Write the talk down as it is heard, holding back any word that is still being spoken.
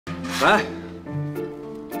来，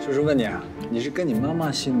叔叔问你啊，你是跟你妈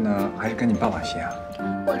妈姓呢，还是跟你爸爸姓啊？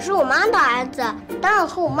我是我妈的儿子，当然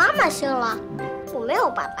和我妈妈姓了。我没有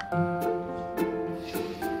爸爸。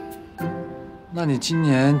那你今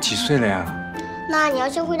年几岁了呀？那你要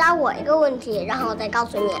先回答我一个问题，然后我再告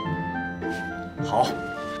诉你。好，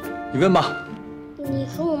你问吧。你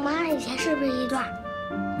和我妈以前是不是一对？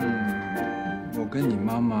我跟你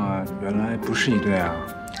妈妈原来不是一对啊。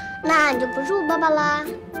那你就不是我爸爸啦。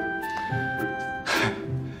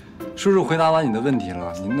叔叔回答完你的问题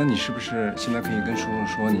了，那你是不是现在可以跟叔叔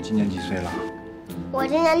说你今年几岁了？我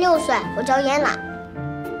今年6岁，我叫嫣朗。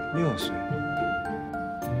6岁。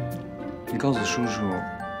你告诉叔叔，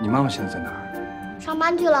你妈妈现在在哪儿？上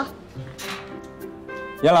班去了。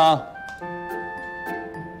嫣朗，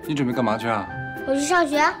你准备干嘛去啊？我去上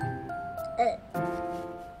学。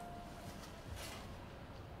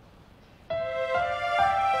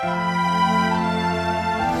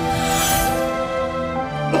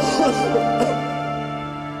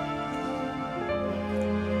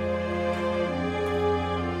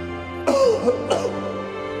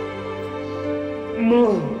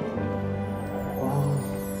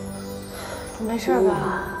你没事吧？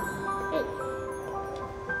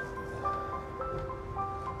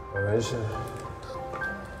我没事。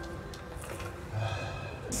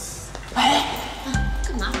哎，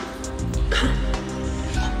干嘛？看，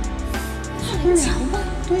他们俩吗？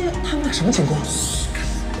对呀，他们俩什么情况？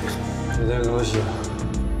别再给我想，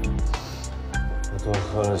我多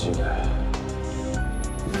喝了几杯，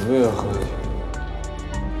你们也喝了几杯。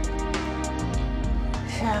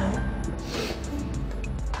是啊。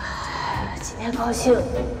今天高兴。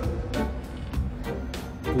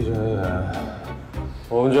一转眼，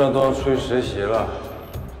我们家都要出去实习了，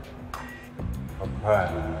好快。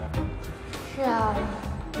是啊，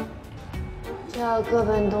就要各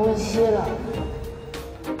奔东西了。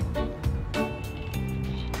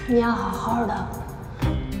你要好好的，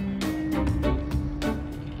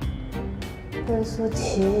跟苏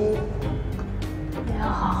琪也要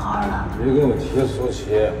好好的。别跟我提苏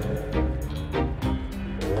琪，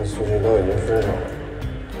我跟苏琪都已经分手了。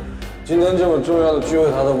今天这么重要的聚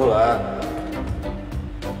会他都不来，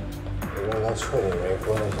我跟他彻底没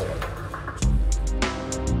关系了。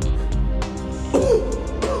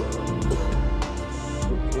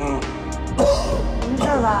没事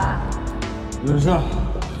吧？没事，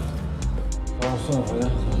把我送回家。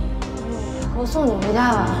我送你回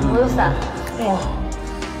家吧，我有伞。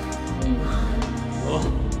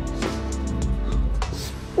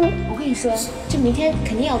我跟你说，这明天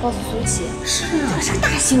肯定要告诉苏琪，是啊，这是个大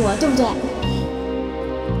新闻，对不对？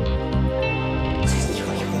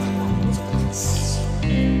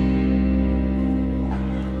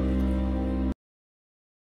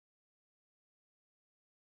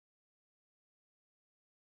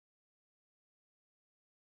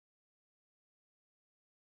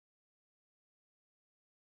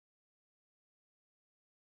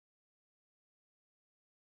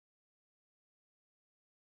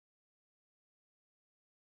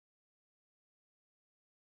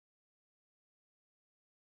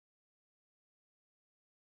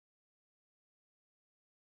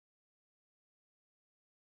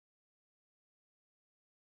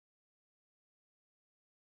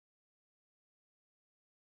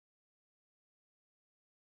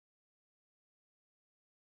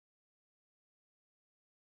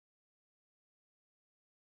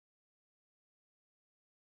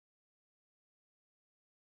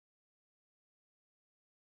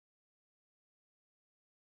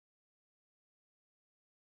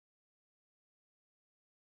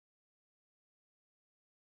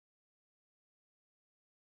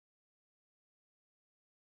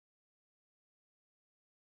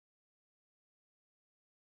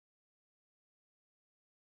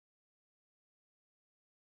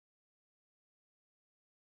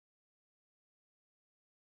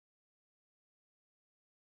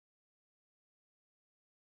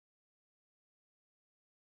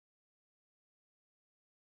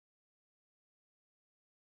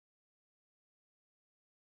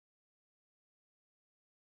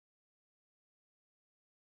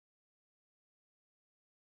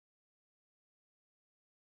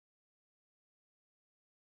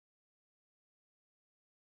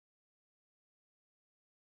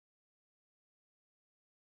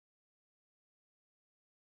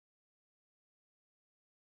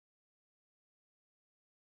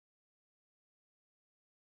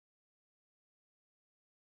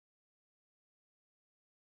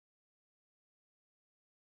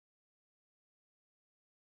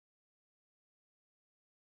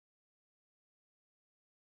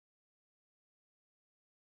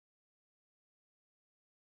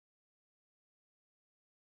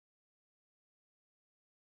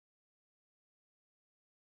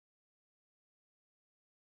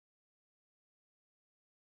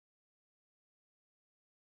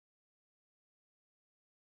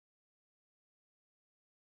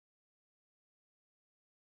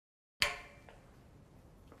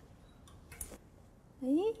哎，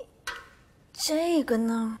这个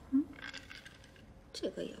呢？这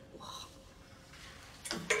个也不好。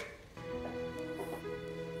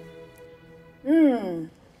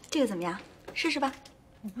这个怎么样？试试吧。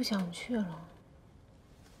我不想去了。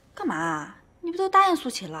干嘛？你不都答应苏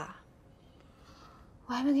琪了？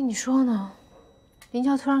我还没跟你说呢，林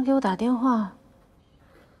乔突然给我打电话，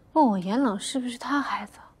问我严冷是不是他孩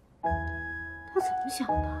子。他怎么想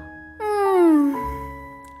的？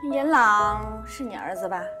严朗是你儿子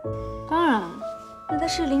吧？当然那他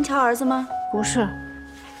是林乔儿子吗？不是。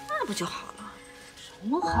那不就好了？什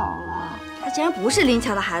么好了？他既然不是林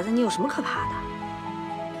乔的孩子，你有什么可怕的？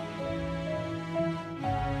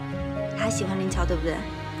他喜欢林乔，对不对？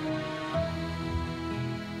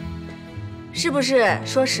是不是？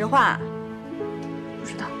说实话。不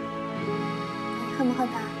知道。你恨不恨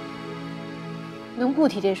他？能不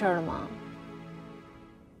提这事儿了吗？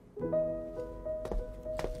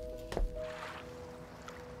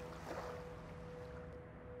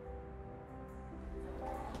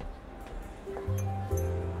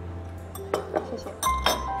谢谢。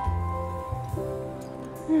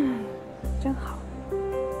真好。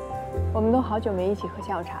我们都好久没一起喝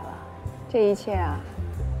下午茶了，这一切啊，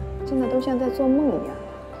真的都像在做梦一样。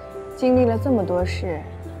经历了这么多事，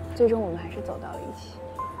最终我们还是走到了一起。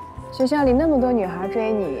学校里那么多女孩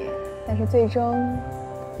追你，但是最终，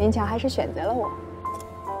林乔还是选择了我。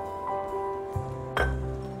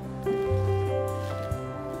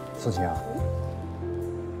思琪啊，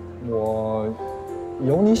我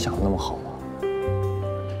有你想的那么好吗？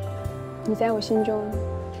你在我心中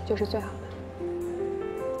就是最好的。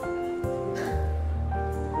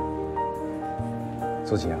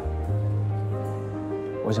苏琪啊，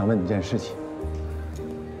我想问你一件事情。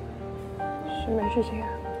什么事情啊？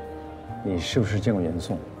你是不是见过严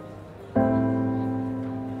颂？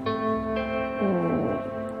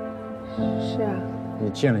是啊。你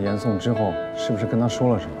见了严颂之后，是不是跟他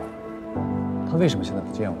说了什么？他为什么现在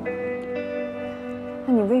不见我？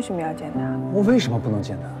那你为什么要见他？我为什么不能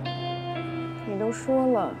见他？你都说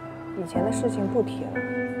了，以前的事情不提了，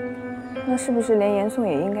那是不是连严颂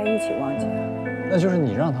也应该一起忘记了？那就是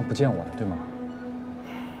你让他不见我的，对吗？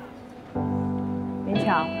林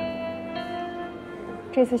乔，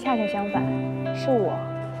这次恰恰相反，是我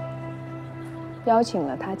邀请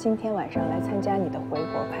了他今天晚上来参加你的回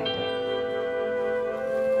国派对。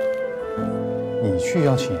你去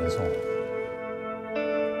邀请严颂？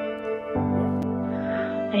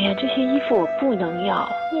哎呀，这些衣服我不能要，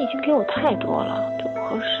你已经给我太多了，这不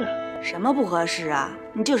合适。什么不合适啊？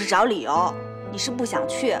你就是找理由，你是不想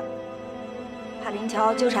去，怕林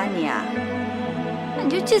乔纠缠你啊？那你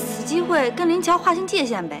就借此机会跟林乔划清界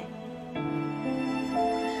限呗。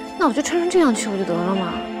那我就穿成这样去不就得了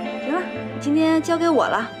吗？行了，今天交给我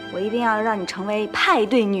了，我一定要让你成为派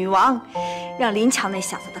对女王，让林乔那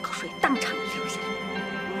小子的口水当场流下来。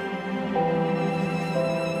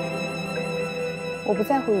我不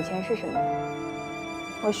在乎以前是什么，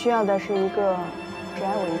我需要的是一个只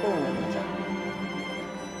爱我一个人的林乔。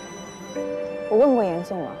我问过严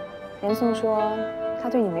颂了，严颂说他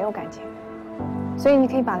对你没有感情，所以你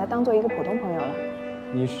可以把他当做一个普通朋友了。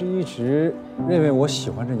你是一直认为我喜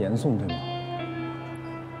欢着严颂，对吗？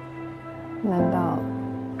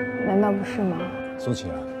难道不是吗？苏琪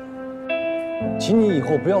啊，请你以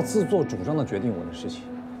后不要自作主张地决定我的事情。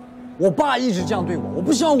我爸一直这样对我，我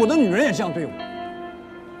不希望我的女人也这样对我。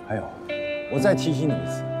还有，我再提醒你一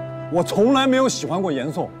次，我从来没有喜欢过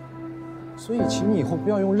严颂，所以请你以后不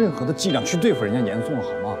要用任何的伎俩去对付人家严颂了，好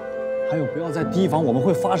吗？还有，不要再提防我们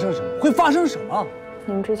会发生什么，会发生什么？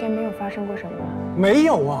你们之间没有发生过什么？没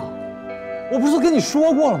有啊，我不是跟你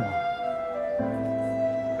说过了吗？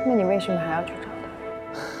那你为什么还要去找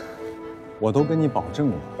他？我都跟你保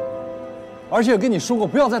证过，而且跟你说过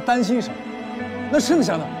不要再担心什么。那剩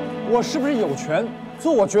下的，我是不是有权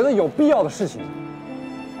做我觉得有必要的事情？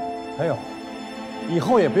还有，以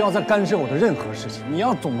后也不要再干涉我的任何事情。你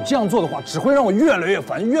要总这样做的话，只会让我越来越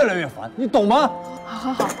烦，越来越烦，你懂吗？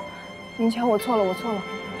好，林乔，我错了，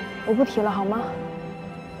我不提了，好吗？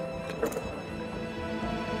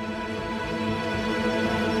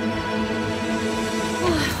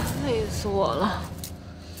累死我了，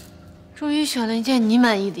终于选了一件你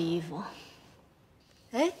满意的衣服。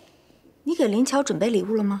哎，你给林乔准备礼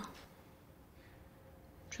物了吗？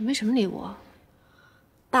准备什么礼物啊？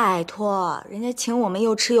拜托，人家请我们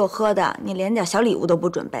又吃又喝的，你连点小礼物都不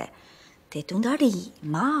准备，得懂点礼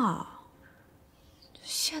貌。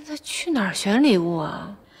现在去哪儿选礼物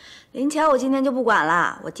啊？林乔，我今天就不管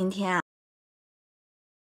了，我今天啊。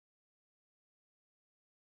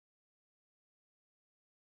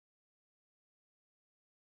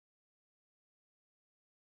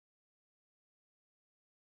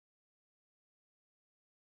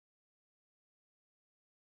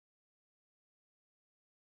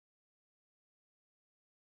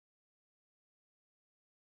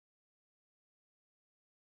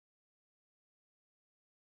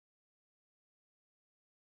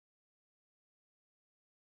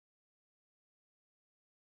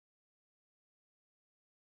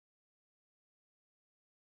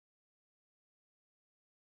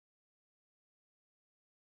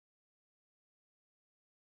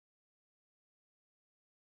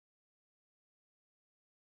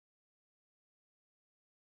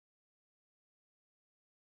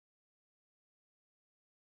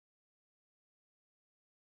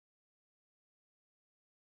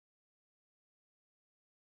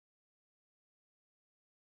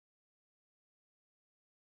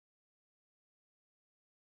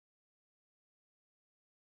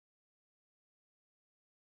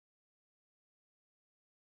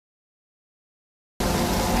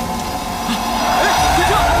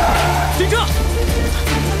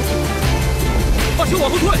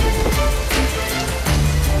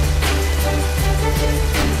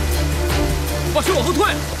把车往后退！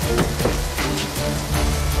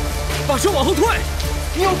把车往后退！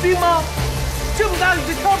你有病吗？这么大雨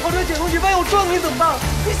的跳跑车捡东西，万一我撞你怎么办？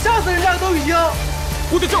你吓死人家都已经。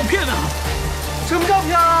我的照片呢？什么照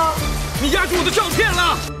片啊？你压住我的照片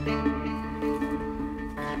了！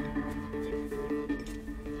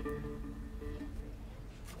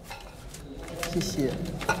谢谢。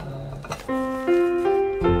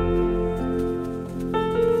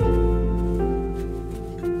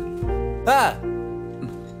哎，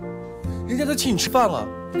人家都请你吃饭了，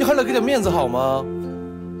你还来给点面子好吗？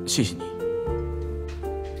谢谢你。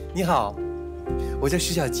你好，我叫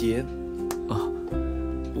徐小杰。啊，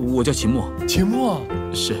我叫秦墨。秦墨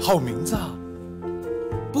是，好名字啊。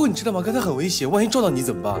不过你知道吗？刚才很危险，万一撞到你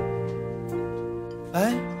怎么办？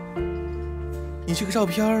哎，你这个照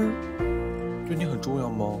片对你很重要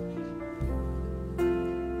吗？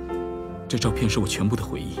这照片是我全部的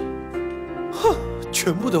回忆。哼，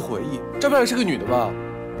全部的回忆。照片是个女的吧？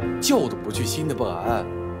旧的不去，新的不来，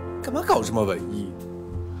干嘛搞这么文艺？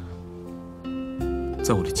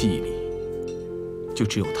在我的记忆里，就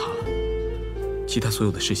只有她了。其他所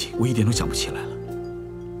有的事情，我一点都想不起来了。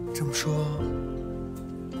这么说，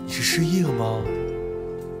你是失忆了吗？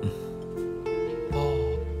哦，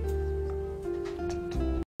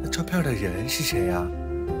那照片的人是谁呀？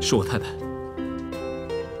是我太太。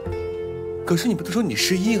可是你不都说你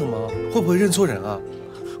失忆了吗？会不会认错人啊？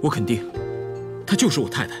我肯定，她就是我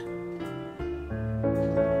太太。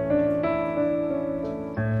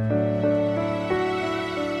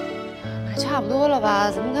差不多了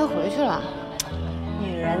吧，咱们该回去了。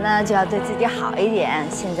女人呢就要对自己好一点，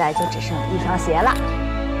现在就只剩一双鞋了。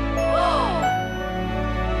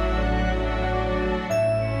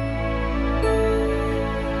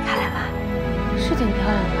漂亮吧？是挺漂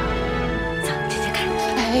亮的。走，进去看。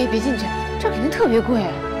哎，别进去，这肯定特别贵。哎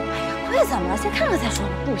呀，贵怎么了？先看看再说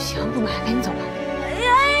吧。不行，不买，赶紧走吧。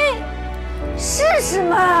哎，试试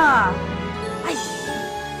嘛。哎呀。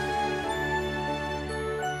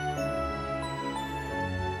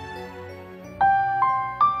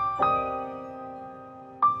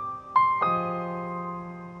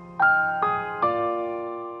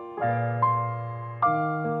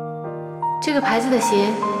这个牌子的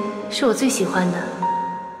鞋是我最喜欢的。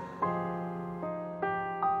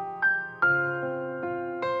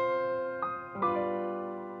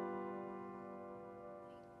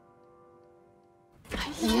哎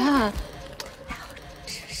呀，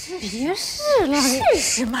别试了，试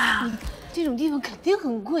试嘛。这种地方肯定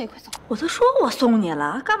很贵，快走。我都说我送你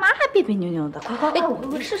了，干嘛还别别扭扭的？快快快，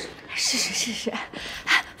我试试。试试。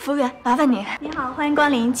服务员，麻烦你。你好，欢迎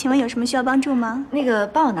光临，请问有什么需要帮助吗？那个，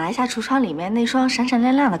帮我拿一下橱窗里面那双闪闪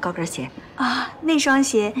亮亮的高跟鞋。啊，那双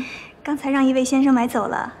鞋，刚才让一位先生买走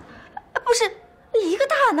了。不是，一个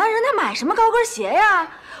大男人他买什么高跟鞋呀？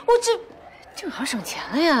我正好省钱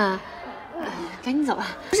了呀。赶紧走吧。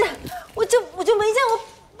不是，我就没见过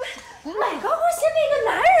买高跟鞋被一个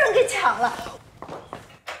男人给抢了。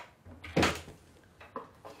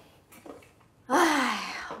哎。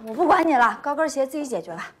我不管你了，高跟鞋自己解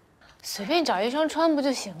决吧。随便找一双穿不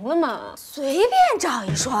就行了吗？随便找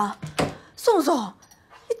一双，宋宋，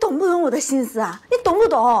你懂不懂我的心思啊？你懂不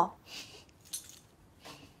懂？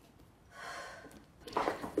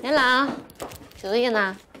元朗，写作业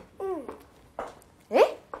呢？哎，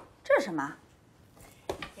这是什么？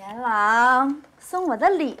元朗送我的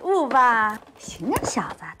礼物吧？行啊，小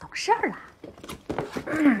子，懂事儿了。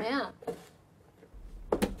什么呀？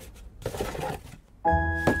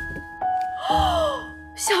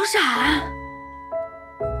小闪，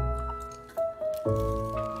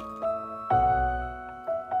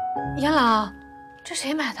元朗，这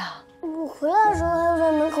谁买的？我回来的时候还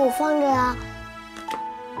在门口放着呀。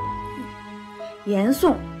严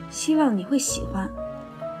送，希望你会喜欢，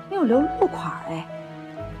没有留落款哎。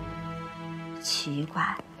奇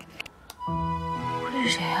怪，会是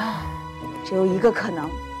谁啊？只有一个可能。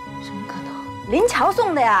什么可能？林乔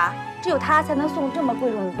送的呀，只有他才能送这么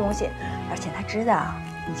贵重的东西，而且他知道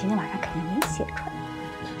你今天晚上肯定没鞋穿。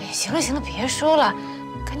哎，行了，别说了，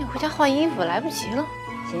赶紧回家换衣服，来不及了。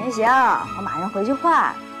行，我马上回去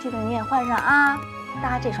换，记得你也换上啊，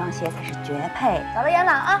搭这双鞋才是绝配。走了，元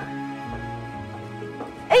朗啊。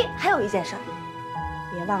哎，还有一件事，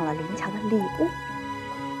别忘了林乔的礼物。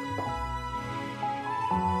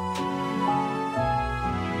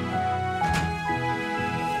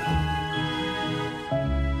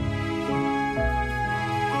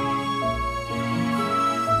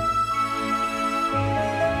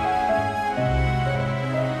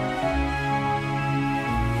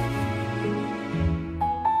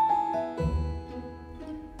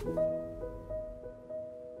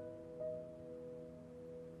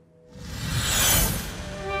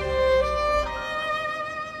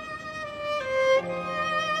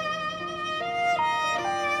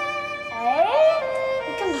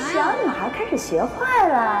学坏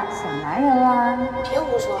了，想男人了？别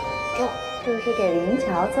胡说，给我。是不是给林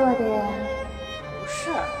乔做的呀？不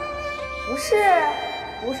是，不是，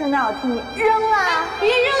不是，那我替你扔了。别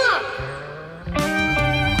扔了。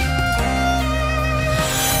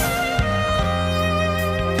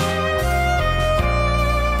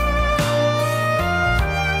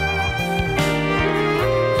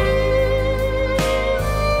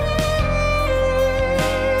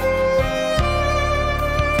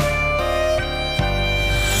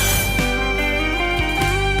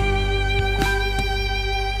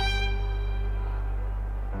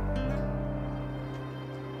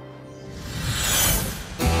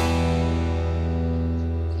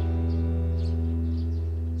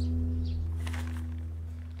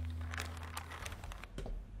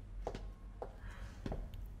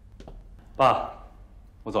 爸，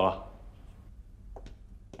我走了。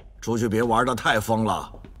出去别玩得太疯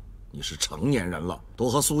了，你是成年人了，多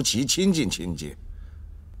和苏琪亲近亲近，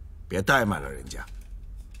别怠慢了人家。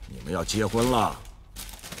你们要结婚了，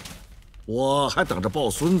我还等着抱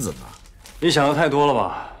孙子呢。你想的太多了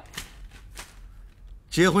吧？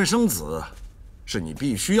结婚生子是你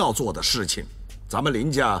必须要做的事情，咱们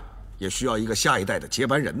林家也需要一个下一代的接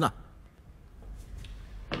班人呢。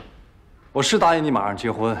我是答应你马上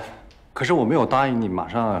结婚。 可是我没有答应你马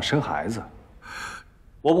上生孩子，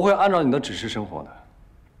我不会按照你的指示生活的。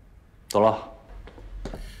走了，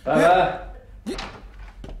拜拜。你，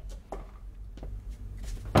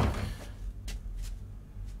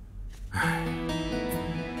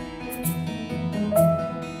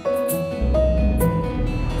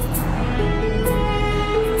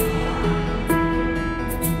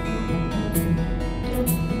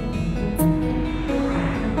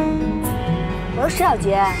我说石小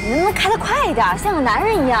杰，你能不能开得快一点，像个男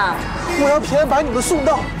人一样？我要平安把你们送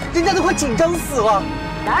到，人家都快紧张死了。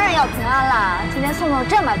当然要平安了，今天宋宋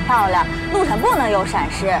这么漂亮，路上不能有闪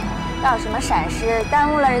失。要有什么闪失，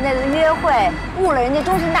耽误了人家的约会，误了人家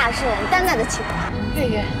终身大事，你担待得起吗？月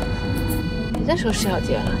月，别再说石小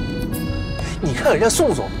杰了。你看人家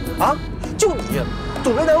宋总啊，就你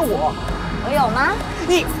总为难我。我有吗？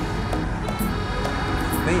你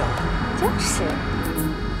没有。就是。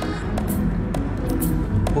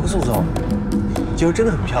 不过宋总，今儿真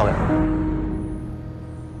的很漂亮。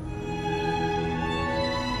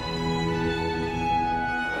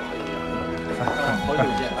好久不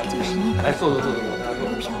见，来坐，大家坐。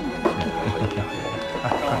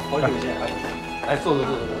好久不见，来坐，大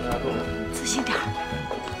家坐。仔细点。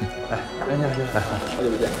来，来，好久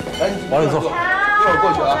不见，来，往里坐，一会儿过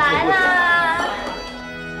去啊，来啦。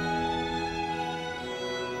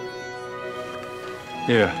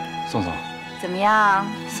月月，宋宋。 怎么样，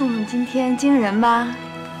宋宋今天惊人吧？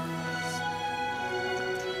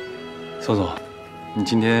宋总，你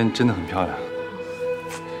今天真的很漂亮。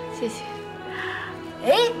谢谢。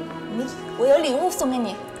哎，我有礼物送给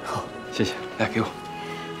你。好，谢谢，来给我。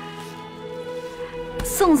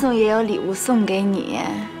宋宋也有礼物送给你。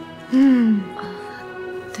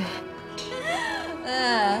对。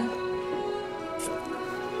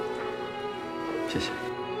谢谢。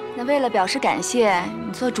 那为了表示感谢，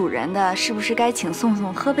你做主人的是不是该请宋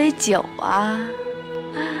宋喝杯酒啊？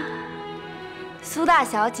苏大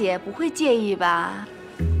小姐不会介意吧？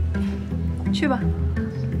去吧。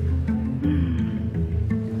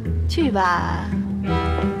去吧。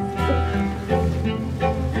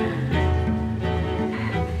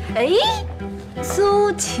哎，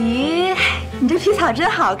苏琪，你这皮草真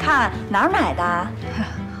好看，哪儿买的？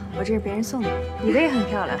我这是别人送的，你的也很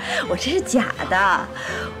漂亮。我这是假的，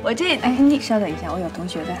我这……哎，你稍等一下，我有同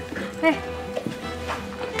学在。哎，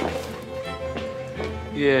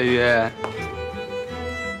月月，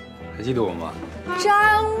还记得我吗？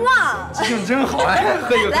张望，记性真好，哎，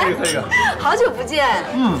喝一个，喝一个。好久不见。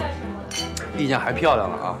丽江还漂亮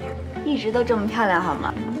了啊！一直都这么漂亮好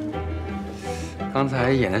吗？刚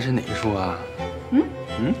才演的是哪一出啊？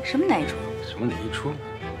什么哪一出？什么哪一出？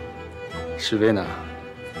是非呢？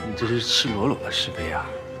 你这是赤裸裸的是非啊！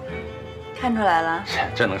看出来了，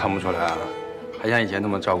这能看不出来啊？还像以前那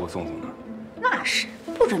么照顾宋宋呢？那是，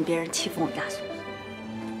不准别人欺负我们家宋宋。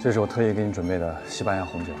这是我特意给你准备的西班牙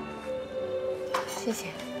红酒。谢谢。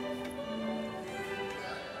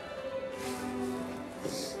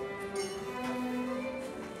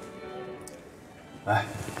来，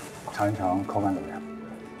尝一尝口感怎么样？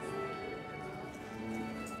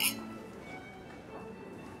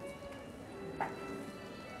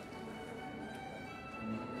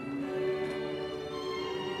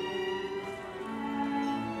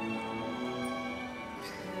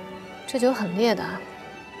这酒很烈的，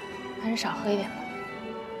还是少喝一点吧。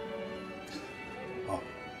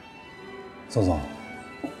宋总，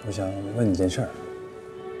我想问你件事儿。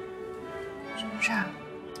什么事儿？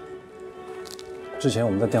之前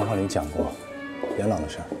我们在电话里讲过元朗的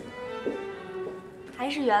事儿。还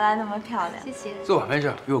是原来那么漂亮。谢谢。坐吧，没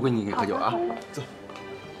事，一会儿闺女给你喝酒啊。坐。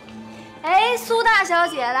哎，苏大小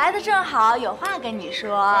姐来的正好，有话跟你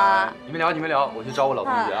说。你们聊，我去找我老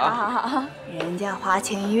同学啊。好，人家花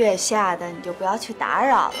前月下的，你就不要去打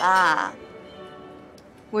扰了。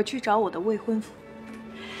我去找我的未婚夫。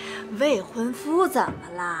未婚夫怎么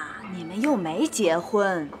啦？你们又没结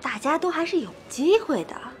婚，大家都还是有机会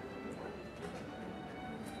的。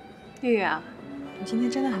丽月啊，你今天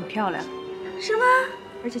真的很漂亮。是吗？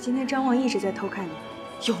而且今天张望一直在偷看你。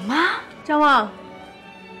有吗？张望。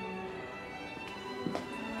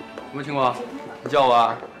什么情况？你叫我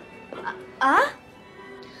啊？啊？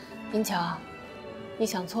林乔，你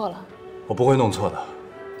想错了。我不会弄错的，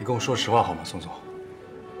你跟我说实话好吗，宋总？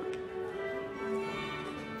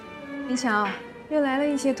林乔，又来了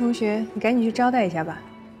一些同学，你赶紧去招待一下吧。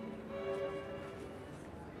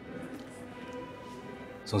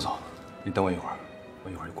宋总，你等我一会儿，我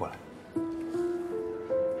一会儿就过来。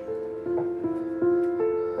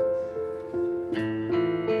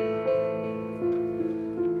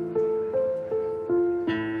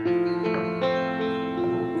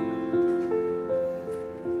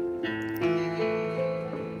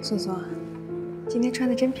宋宋，今天穿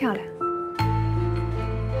的真漂亮。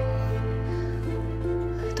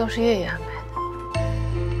都是月月安排的。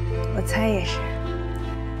我猜也是。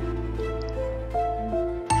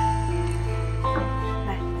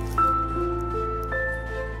来，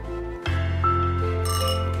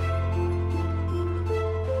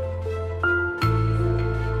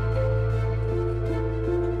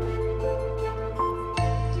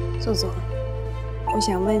宋宋，我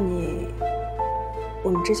想问你，我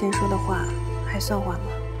们之前说的话还算话吗？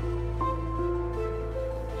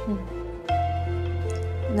嗯。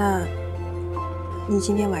那，你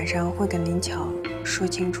今天晚上会跟林乔说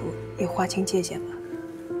清楚，也划清界限吗？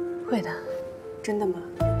会的。真的吗？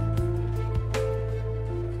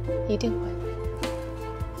一定会。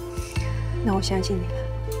那我相信你了。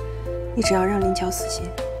你只要让林乔死心，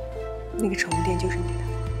那个宠物店就是你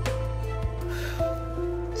的。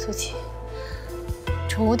苏琪，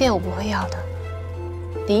宠物店我不会要的，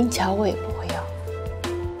林乔我也不会要，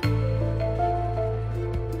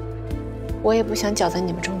我也不想搅在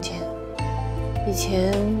你们中间。以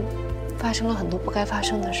前发生了很多不该发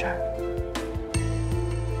生的事儿，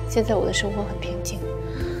现在我的生活很平静，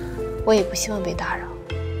我也不希望被打扰，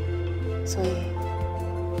所以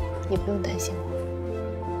你不用担心我。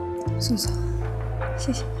宋宋，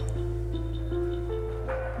谢谢你。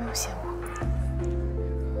不用谢我。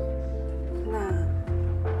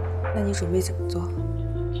那你准备怎么做？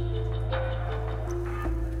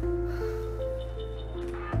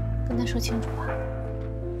跟他说清楚吧。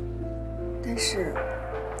但是，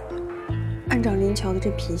按照林乔的这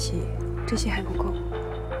脾气，这些还不够。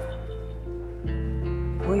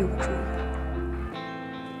我有个主意。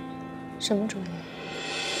什么主意？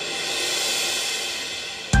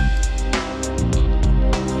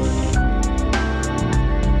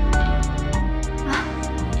啊，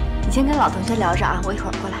你先跟老同学聊着啊，我一会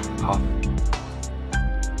儿过来。好。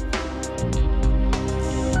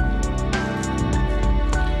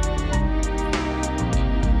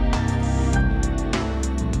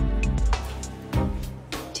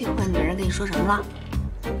这个坏女人跟你说什么了？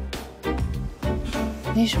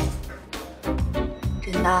没什么。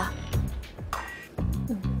真的？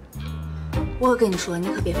我跟你说，你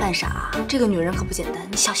可别犯傻啊！这个女人可不简单，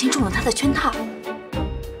你小心中了她的圈套。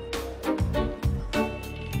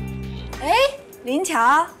哎，林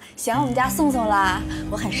乔，想我们家宋宋啦？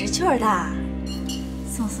我很识趣的。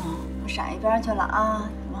宋宋，我闪一边去了啊，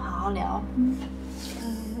我们好好聊。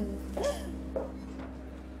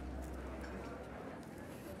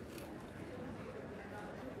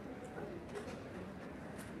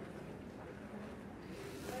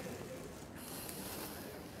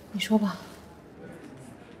你说吧。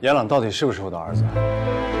严朗到底是不是我的儿子？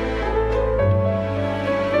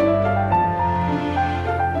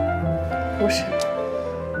不是。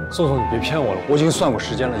宋宋，你别骗我了，我已经算过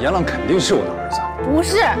时间了，严朗肯定是我的儿子。不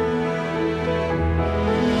是。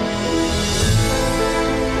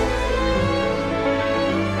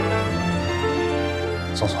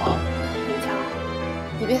宋宋，林乔，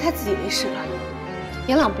你别太自以为是了。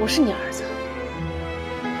严朗不是你儿子，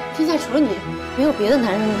天下除了你，没有别的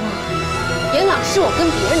男人了吗？严朗是我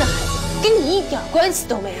跟别人的孩子，跟你一点关系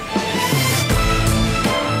都没有。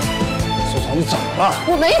宋宋，你怎么了？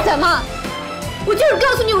我没怎么，我就是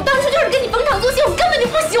告诉你，我当初就是跟你逢场作戏，我根本就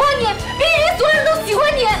不喜欢你，别以为所有人都喜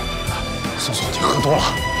欢你。宋宋，你喝多了。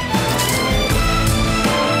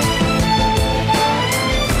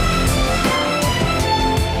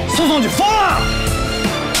诉你疯了！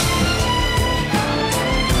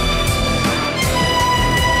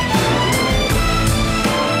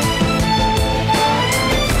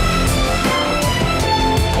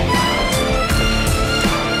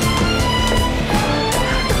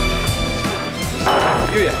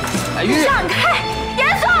月月，哎，月月，让开，严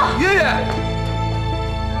肃！月月。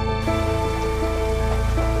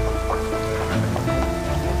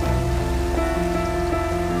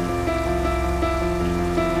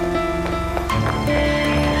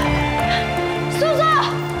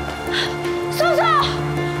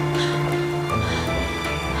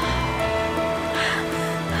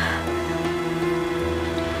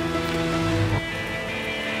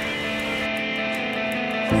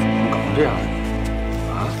 这样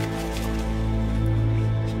啊？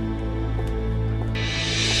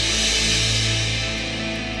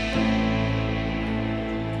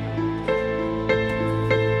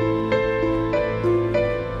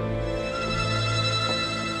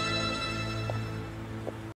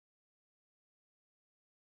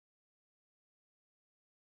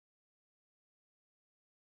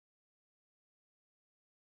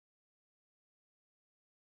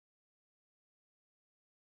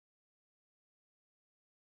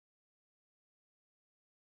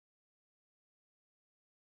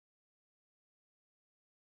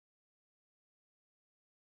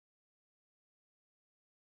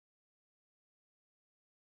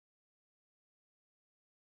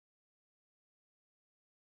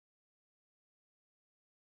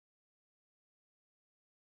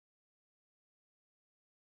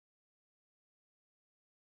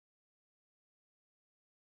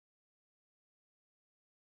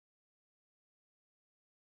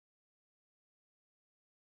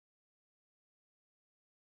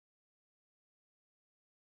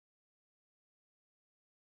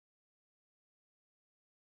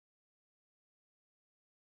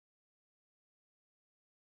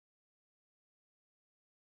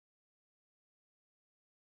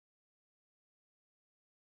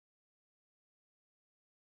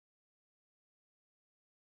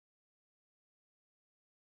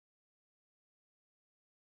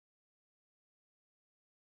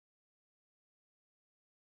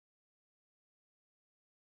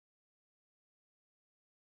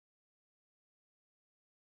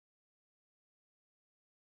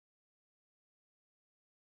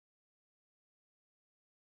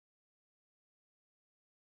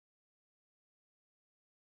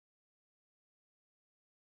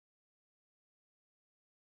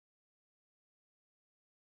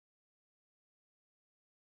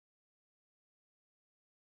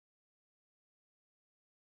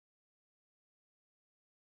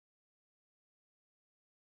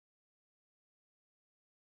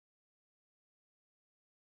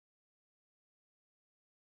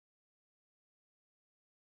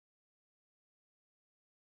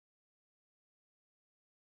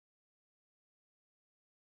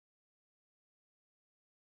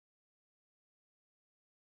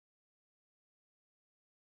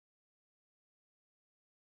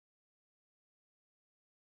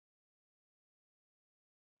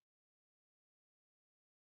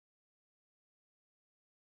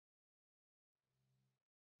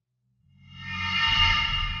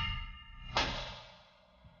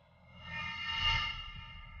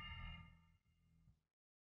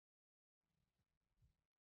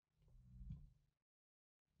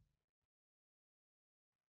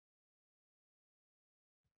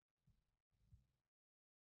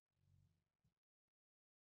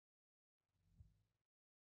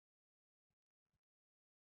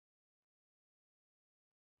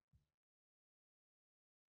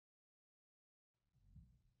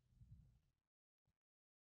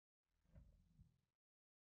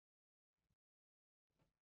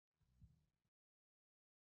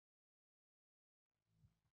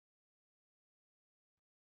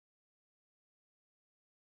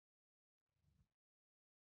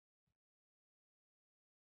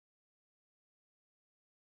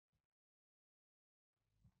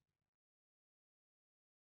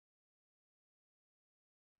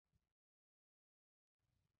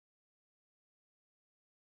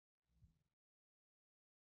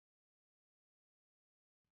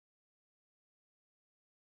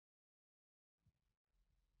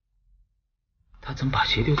他怎么把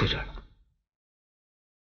鞋丢在这儿了？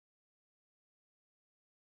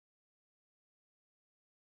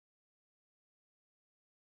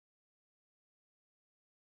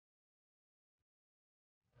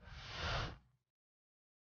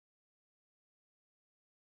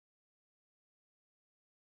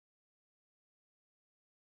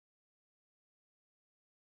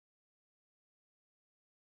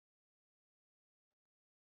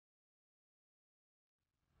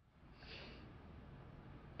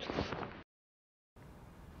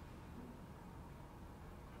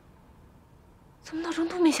怎么闹钟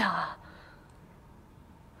都没响啊？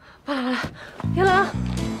完了，元朗！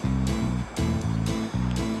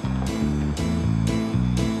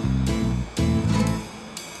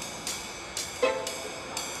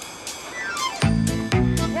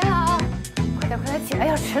元朗，快点起来，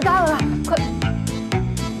要迟到了，快！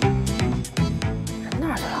人哪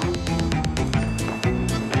儿去了？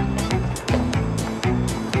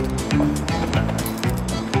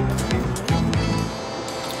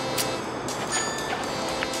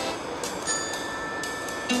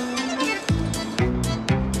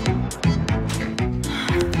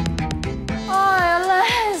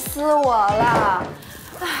 死我了！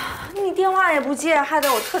哎，你电话也不接，害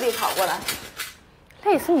得我特地跑过来。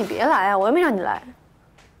累死你别来啊！我又没让你来。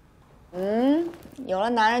有了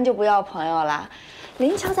男人就不要朋友了。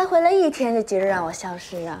林乔才回来1天，就急着让我消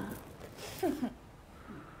失啊！哼哼。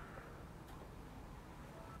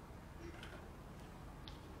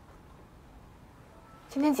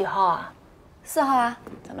今天几号啊？4号啊？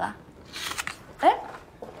怎么了？哎，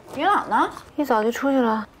元朗呢？一早就出去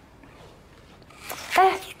了。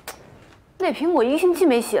哎。 那苹果1个星期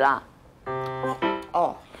没洗了。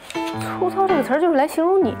哦，粗糙这个词儿就是来形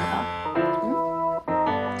容你的。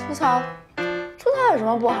粗糙有什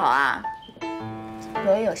么不好啊？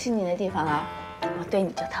我也有细腻的地方啊，我对你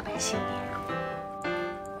就特别细腻。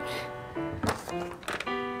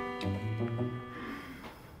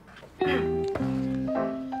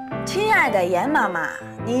亲爱的严妈妈，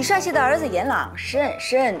你帅气的儿子严朗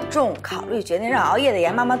慎重考虑，决定让熬夜的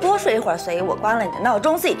严妈妈多睡一会儿，所以我关了你的闹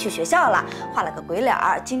钟，自己去学校了，画了个鬼脸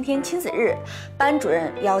儿。今天亲子日，班主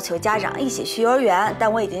任要求家长一起去幼儿园，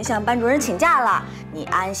但我已经向班主任请假了，你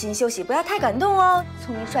安心休息，不要太感动哦。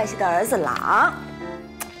聪明帅气的儿子朗。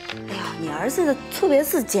哎呀，你儿子的错别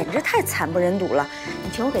字简直太惨不忍睹了，你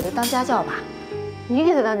请我给他当家教吧。你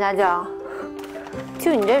给他当家教？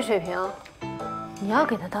就你这水平。 你要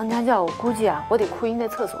给他当家教，我估计啊，我得哭晕在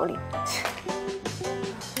厕所里。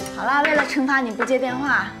好啦，为了惩罚你不接电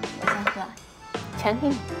话，我先喝。全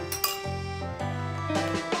听你。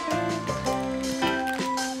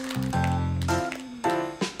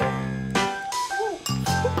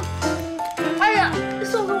哎呀，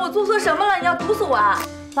宋总，我做错什么了？你要毒死我啊？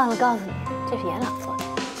忘了告诉你，这是严朗做的。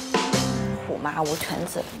虎妈无犬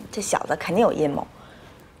子，这小子肯定有阴谋。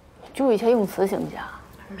注意一下用词行不行？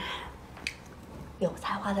 有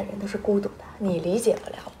才华的人都是孤独的，你理解不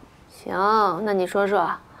了。行，那你说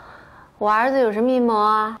说，我儿子有什么阴谋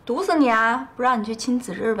啊？毒死你啊！不让你去亲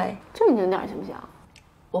子日呗？正经点行不行？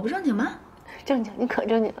我不正经吗？正经，你可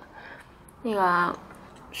正经了。那个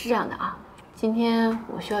是这样的啊，今天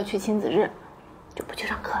我需要去亲子日，就不去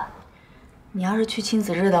上课了。你要是去亲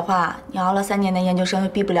子日的话，你熬了3年的研究生就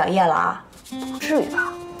毕不了业了啊！不至于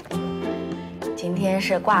吧？ 今天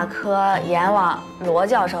是挂科阎王罗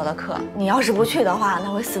教授的课，你要是不去的话，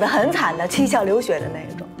那会死得很惨的，七窍流血的那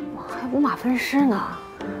种。我还五马分尸呢，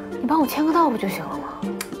你帮我签个到不就行了吗？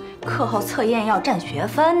课后测验要占学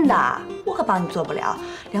分的，我可帮你做不了，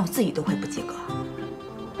连我自己都会不及格。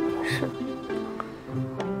是。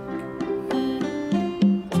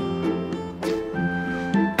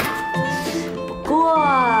不过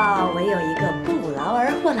我有一个不劳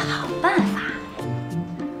而获的好办法，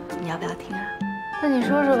你要不要听啊？ 那你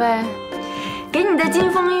说说呗，给你的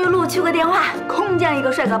金风玉露去个电话，空降一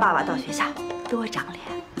个帅哥爸爸到学校，多长脸。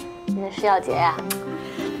那是要结呀？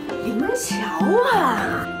林乔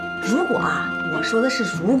啊，如果啊，我说的是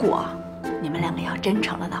如果，你们2个要真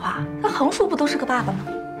成了的话，那横竖不都是个爸爸吗？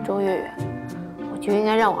周月月，我就应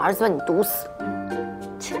该让我儿子把你毒死。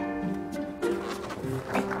切，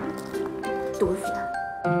毒死他。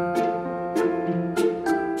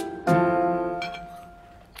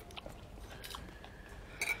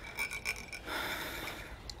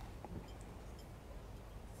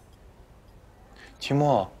 秦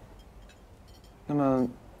墨，那么，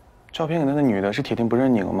照片里的那女的是铁定不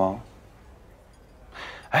认你了吗？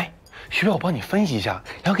哎，需要我帮你分析一下，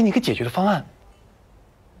然后给你一个解决的方案。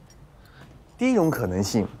第一种可能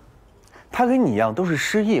性，她跟你一样都是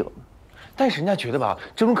失忆了，但是人家觉得吧，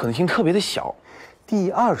这种可能性特别的小。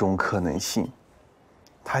第二种可能性，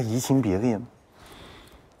她移情别恋，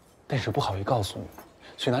但是不好意告诉你，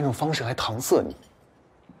所以拿这种方式来搪塞你。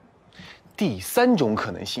第三种可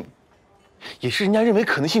能性。 也是人家认为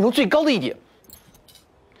可能性中最高的一点。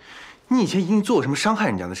你以前一定做了什么伤害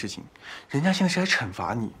人家的事情，人家现在是来惩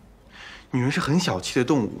罚你。女人是很小气的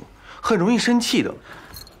动物，很容易生气的，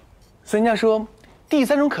所以人家说第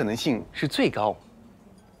三种可能性是最高。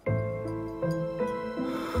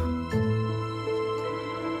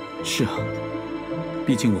是啊，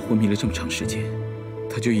毕竟我昏迷了这么长时间，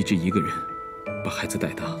他就一直一个人把孩子带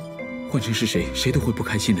大，换成是谁，谁都会不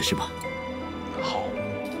开心的，是吧？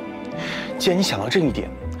既然你想到这一点，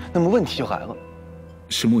那么问题就来了。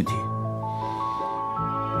什么问题？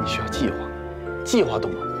你需要计划，计划懂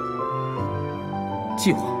吗？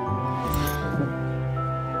计划。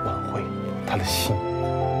挽回他的心。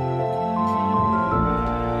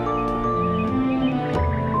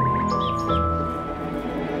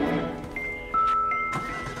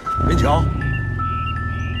林乔，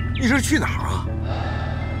你这是去哪儿啊？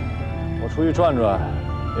我出去转转，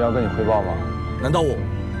也要跟你汇报吗？难道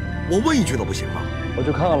我问一句都不行吗？我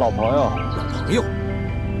去看看老朋友。老朋友？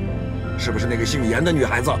是不是那个姓严的女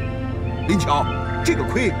孩子？林乔，这个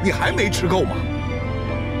亏你还没吃够吗？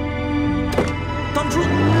当初。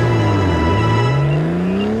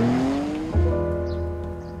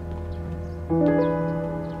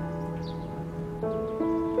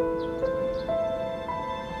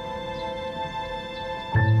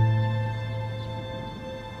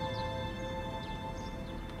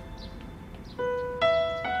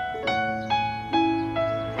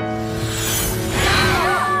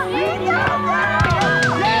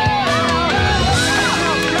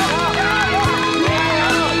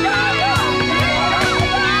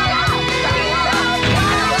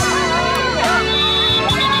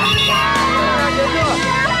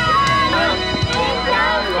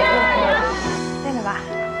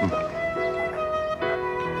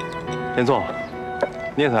严总，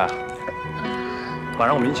你也在？晚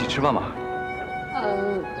上我们一起吃饭吧。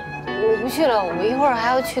我不去了，我一会儿还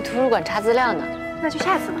要去图书馆查资料呢。那就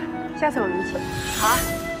下次吧，下次我们一起。好啊。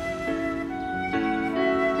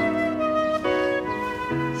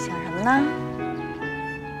想什么呢？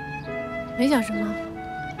没想什么。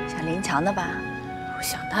想林强的吧？我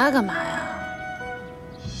想他干嘛呀？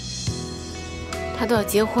他都要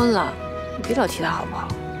结婚了，你别老提他好不好？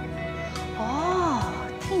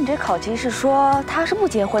听你这口气是说，他要是不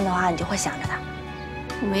结婚的话，你就会想着他。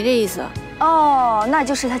我没这意思。哦，那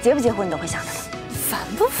就是他结不结婚，你都会想着他。烦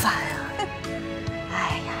不烦啊？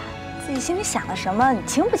哎呀，自己心里想了什么，你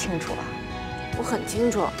清不清楚啊？我很清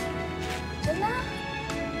楚。真的？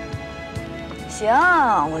行，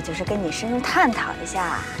我就是跟你深入探讨一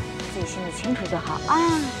下，自己心里清楚就好啊。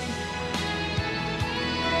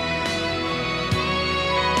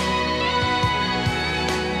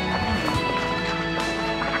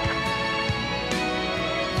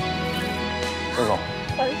周总，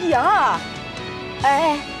哎呀，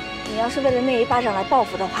哎，你要是为了那一巴掌来报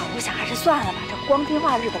复的话，我想还是算了吧，这光天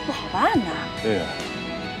化日的不好办呐。月月，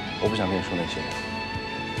我不想跟你说那些，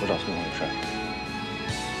我找崔总有事儿。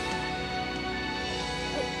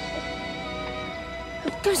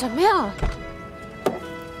干什么呀？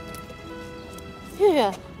月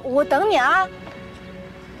月，我等你啊。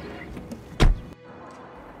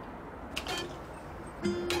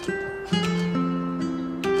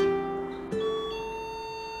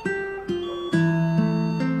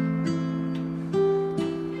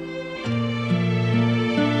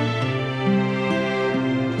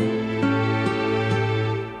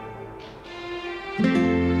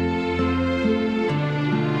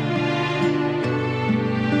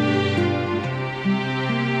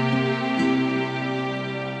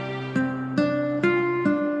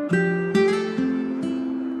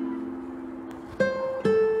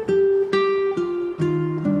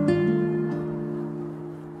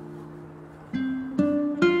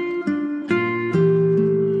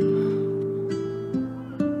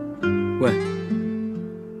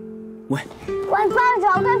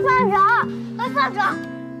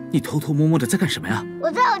你偷偷摸摸的在干什么呀？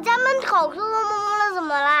我在我家门口偷偷摸摸的，怎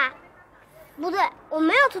么啦？不对，我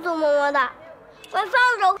没有偷偷摸摸的。快放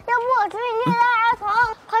手，要不我处以虐待儿童！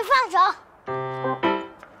快放手！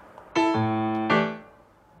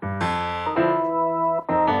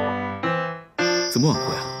怎么挽回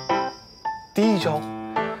啊？第一招，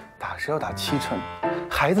打是要打7寸，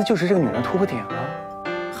孩子就是这个女人突破点啊。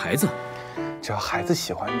孩子，只要孩子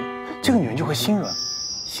喜欢你，这个女人就会心软，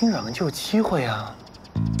心软了就有机会啊。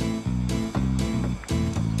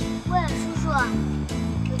喂，叔叔，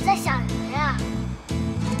你在想什么呀？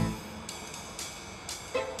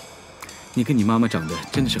你跟你妈妈长得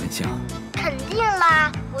真的是很像。肯定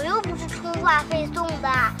啦，我又不是充话费送的，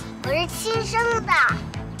我是亲生的。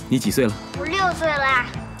你几岁了？我6岁啦。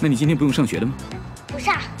那你今天不用上学了吗？不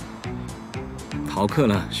上。逃课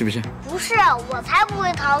了是不是？不是，我才不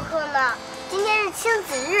会逃课呢。今天是亲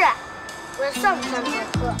子日，我要上不上逃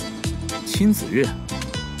课？亲子日？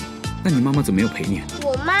那你妈妈怎么没有陪你？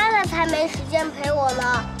我妈妈才没时间陪我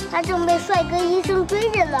呢，她正被帅哥医生追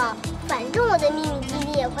着呢。反正我的秘密基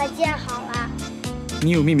地也快建好了。你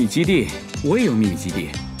有秘密基地，我也有秘密基地。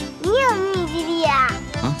你有秘密基地呀？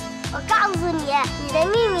啊？我告诉你，你的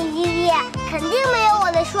秘密基地肯定没有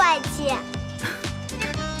我的帅气。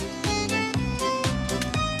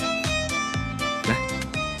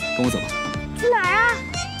跟我走吧。去哪儿啊？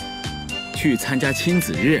去参加亲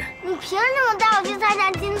子日。你凭什么带我去参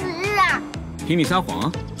加亲子日啊？凭你撒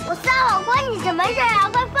谎。我撒谎关你什么事啊？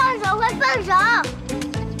快放手！快放手！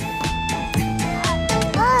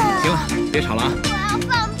行了，别吵了啊！我要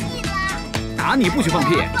放屁了！打你不许放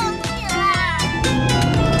屁！放屁了！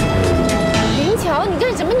林乔，你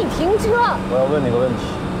干什么？你停车！我要问你个问题，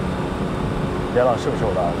严朗是不是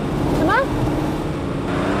我的儿子？什么？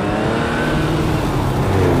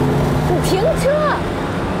你停车！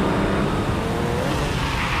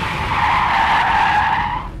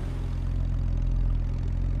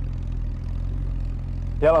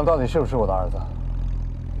严朗到底是不是我的儿子？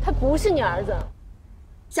他不是你儿子。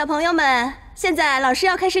小朋友们，现在老师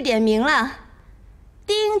要开始点名了。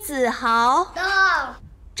丁子豪到。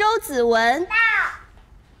周子文到。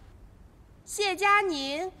谢佳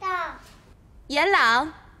宁到。严朗。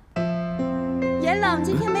严朗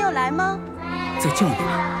今天没有来吗？在叫你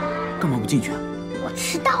呢，干嘛不进去啊？我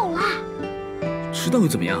迟到了。迟到又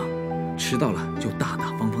怎么样？迟到了就大大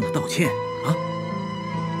方方的道歉啊！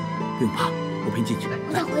不用怕，我陪你进去。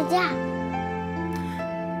我想回家。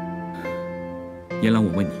严朗，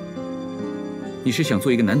我问你，你是想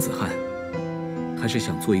做一个男子汉，还是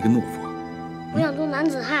想做一个懦夫？我想做男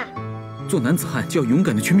子汉。做男子汉就要勇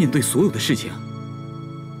敢的去面对所有的事情。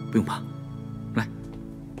不用怕，来。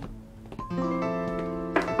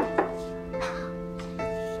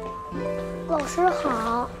老师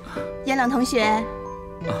好。严朗同学。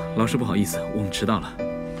啊，老师不好意思，我们迟到了。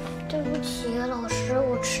对不起，老师，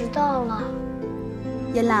我迟到了。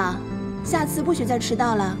严朗，下次不许再迟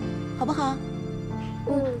到了，好不好？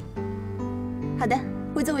好的，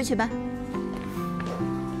回座位去吧。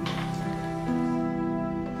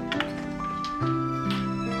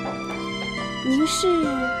您是？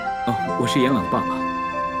哦，我是严朗的爸爸。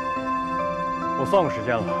我算过时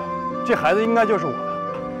间了，这孩子应该就是我的。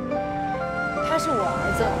他是我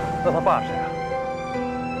儿子。那他爸是谁啊？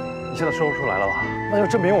你现在说不出来了吧？那就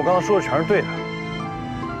证明我刚才说的全是对的。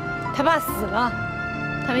他爸死了，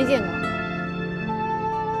他没见过。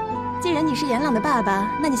既然你是严朗的爸爸，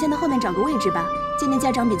那你先到后面找个位置吧。今天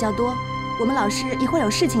家长比较多，我们老师一会儿有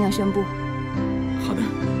事情要宣布。好的。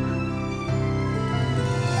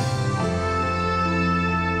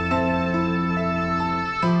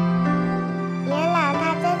严朗，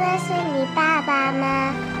他真的是你爸爸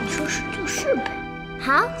吗？你说是就是呗。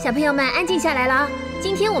好，小朋友们安静下来了。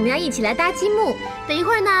今天我们要一起来搭积木。等一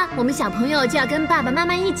会儿呢，我们小朋友就要跟爸爸妈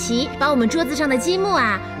妈一起把我们桌子上的积木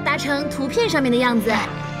啊搭成图片上面的样子。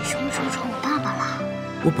什么时候成我爸爸了？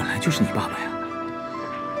我本来就是你爸爸呀。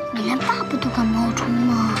你连爸爸都敢冒充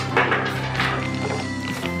吗？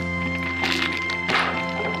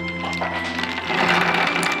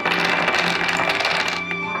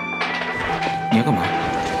你要干嘛？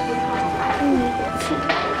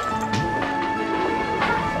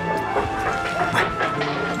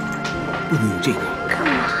不能有这个。干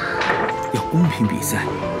嘛？要公平比赛，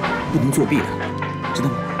不能作弊的，知道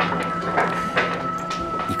吗？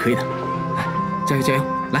你可以的，来，加油加油，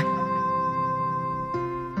来！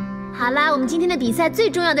好啦，我们今天的比赛最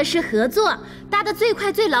重要的是合作，搭得最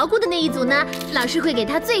快最牢固的那一组呢，老师会给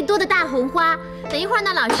他最多的大红花。等一会儿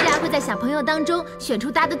呢，老师啊会在小朋友当中选出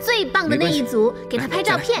搭得最棒的那一组，给他拍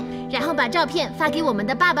照片，然后把照片发给我们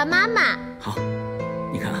的爸爸妈妈。好，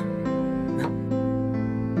你看啊。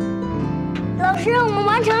老师，我们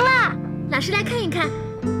完成了。老师来看一看，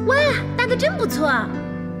哇，搭得真不错，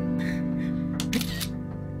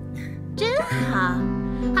真好。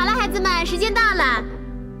好了，孩子们，时间到了。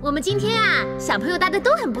我们今天啊，小朋友搭的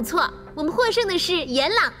都很不错。我们获胜的是严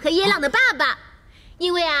朗和严朗的爸爸，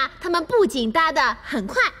因为啊，他们不仅搭得很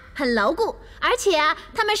快、很牢固，而且啊，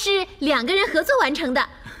他们是2个人合作完成的。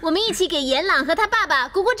我们一起给严朗和他爸爸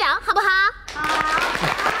鼓鼓掌，好不好？好。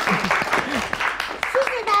谢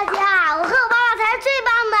谢大家，我和我爸爸才是最棒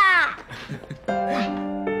的。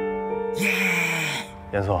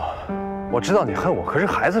严肃，我知道你恨我，可是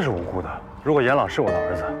孩子是无辜的。如果严朗是我的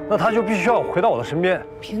儿子，那他就必须要回到我的身边。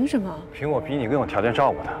凭什么？凭我比你更有条件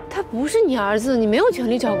照顾他。他不是你儿子，你没有权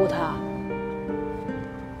利照顾他。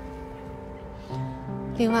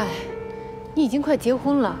另外，你已经快结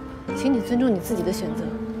婚了，请你尊重你自己的选择，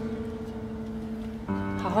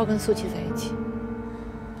好好跟苏琪在一起。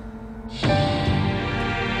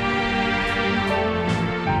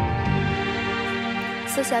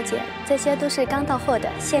苏小姐，这些都是刚到货的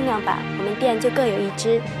限量版，我们店就各有1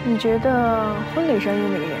只。你觉得婚礼上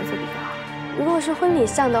用哪个颜色比较好？如果是婚礼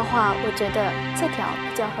上的话，我觉得这条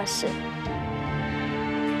比较合适。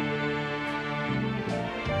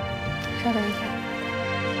稍等一下。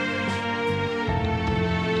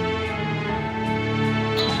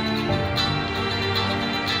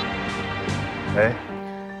喂，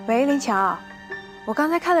喂，林乔，我刚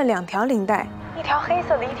才看了2条领带，一条黑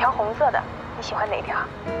色的，一条红色的，你喜欢哪条？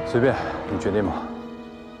随便，你决定吧。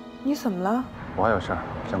你怎么了？我还有事儿，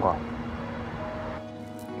先挂了。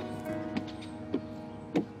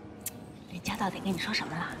人家到底跟你说什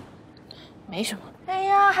么了？没什么。哎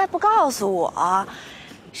呀，还不告诉我，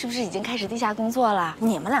是不是已经开始地下工作了？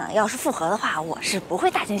你们两个要是复合的话，我是不会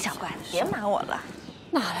大惊小怪的，别瞒我了。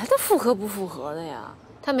哪来的复合不复合的呀？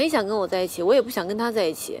他没想跟我在一起，我也不想跟他在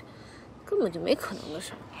一起，根本就没可能的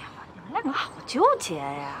事。哎呀，你们两个好纠结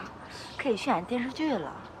呀，可以去演电视剧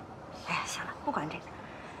了。哎呀，行了，不管这个，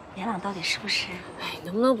严朗到底是不是？哎，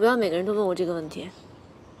能不能不要每个人都问我这个问题？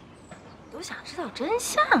都想知道真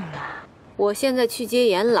相啊！我现在去接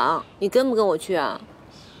严朗，你跟不跟我去啊？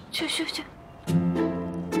去。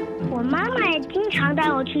我妈妈也经常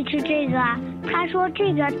带我去吃这个，她说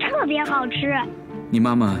这个特别好吃。你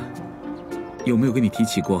妈妈有没有跟你提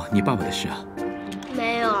起过你爸爸的事啊？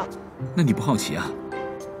没有。那你不好奇啊？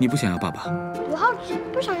你不想要爸爸？不好奇，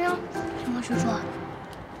不想要。什么叔叔？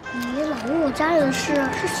你老问我家里的事，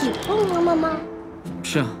是喜欢我妈妈吗？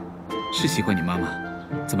是啊，是喜欢你妈妈。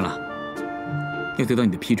怎么了？要得到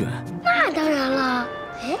你的批准？那当然了。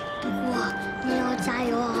哎，不过你要加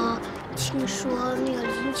油啊！听说那个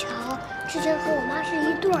林乔之前和我妈是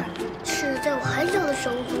一对儿，是在我很小的时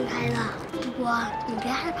候分开的。不过你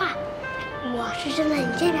别害怕，我是站在你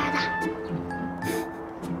这边的。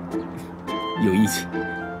有义气。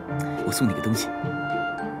我送你个东西。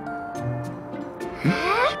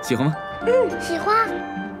喜欢吗？喜欢。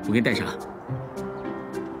我给你戴上。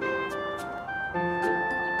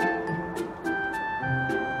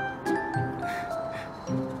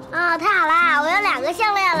哦，太好了！我有2个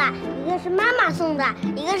项链了，一个是妈妈送的，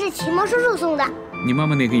一个是奇摩叔叔送的。你妈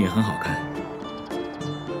妈那个也很好看，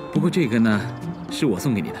不过这个呢，是我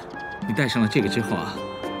送给你的。你戴上了这个之后啊，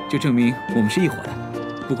就证明我们是一伙的。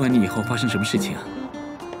不管你以后发生什么事情啊，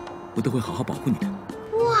我都会好好保护你的。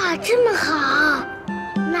哇，这么好！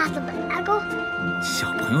那怎么拉钩？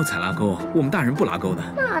小朋友才拉钩，我们大人不拉钩的。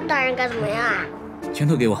那大人该怎么样啊？拳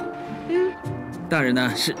头给我。大人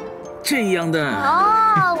呢是这样的。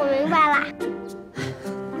哦，我明白了。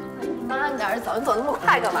妈，你儿子早就走那么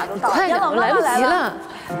快，干嘛都到了？快点，我来不及了。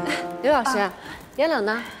刘老师，严朗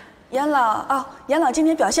呢？严朗哦，严朗今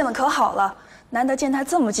天表现的可好了，难得见他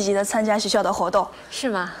这么积极的参加学校的活动。是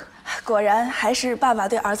吗？果然还是爸爸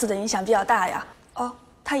对儿子的影响比较大呀。哦，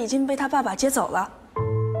他已经被他爸爸接走了。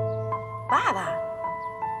爸爸？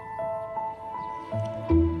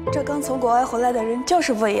这刚从国外回来的人就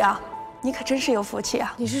是不一样，你可真是有福气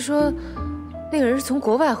啊！你是说，那个人是从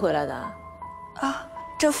国外回来的？啊，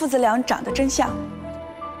这父子俩长得真像。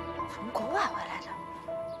从国外回来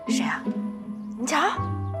的？谁啊？你瞧，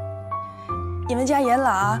你们家严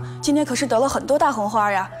朗啊，今天可是得了很多大红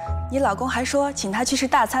花呀！你老公还说请他去吃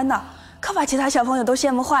大餐呢，可把其他小朋友都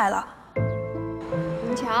羡慕坏了。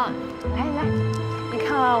林乔，来，你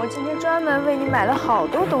看啊，我今天专门为你买了好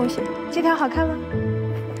多东西，这条好看吗？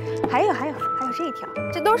还有这一条，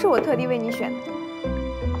这都是我特地为你选的。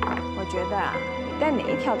我觉得啊，你戴哪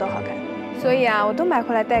一条都好看，所以啊，我都买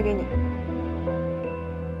回来带给你。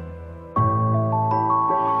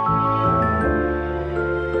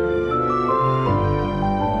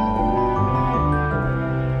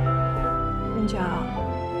林乔，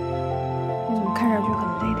你怎么看上去很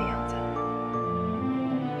累的样子？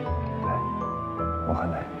累，我很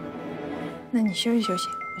累。那你休息休息，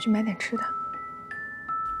我去买点吃的。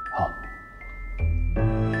好。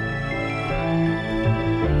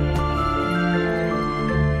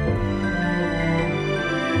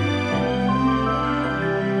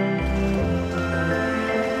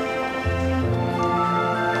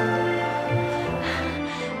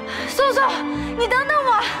叔叔，你等等我。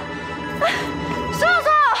叔叔，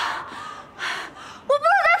我不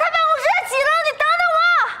能在他办公室挤了，你等等我。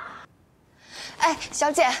哎，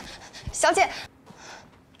小姐，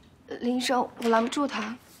林医生，我拦不住他。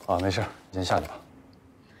啊，没事，你先下去吧。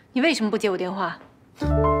你为什么不接我电话？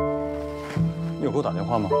你有给我打电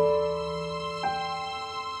话吗？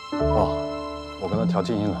哦，我刚才调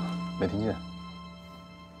静音了，没听见。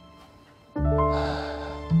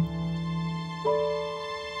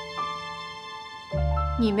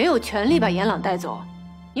你没有权利把严朗带走，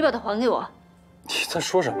你把他还给我。你在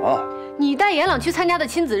说什么？你带严朗去参加的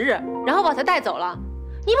亲子日，然后把他带走了，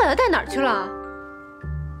你把他带哪儿去了？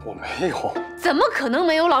我没有。怎么可能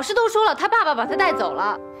没有？老师都说了，他爸爸把他带走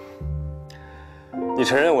了。你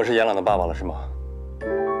承认我是严朗的爸爸了是吗？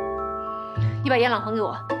你把严朗还给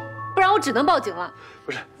我，不然我只能报警了。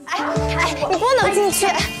不是，你不能进去，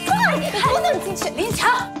你不能进去，林乔，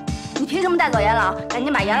你凭什么带走严朗？赶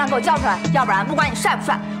紧把严朗给我叫出来，要不然不管你帅不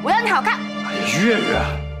帅，我要你好看。月月，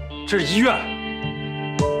这是医院。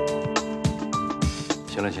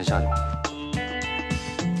行了，你先下去吧。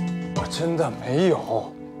我真的没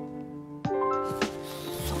有。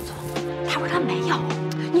他说他没有，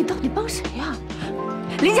你到底帮谁呀？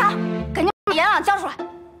林强，赶紧把严朗交出来！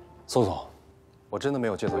宋总，我真的没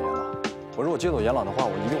有借走严朗。我如果借走严朗的话，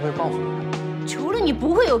我一定会告诉你。除了你，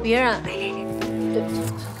不会有别人。对，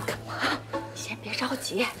干嘛？你先别着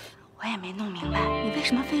急，我也没弄明白，你为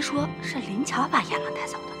什么非说是林乔把严朗带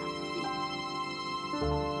走的呢？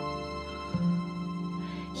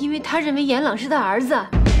因为他认为严朗是他儿子。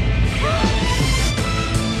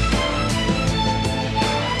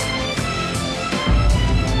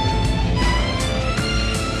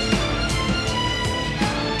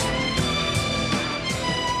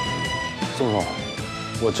宋总，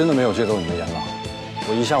我真的没有借走你的严朗，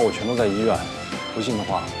我一下午全都在医院。不信的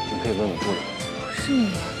话，你可以问问助理。不是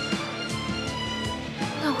你，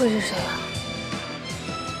那会是谁啊？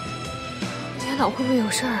严朗会不会有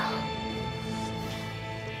事儿啊？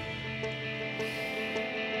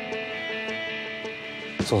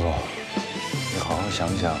宋总，你好好想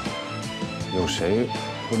想，有谁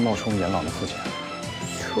会冒充严朗的父亲？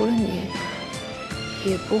除了你，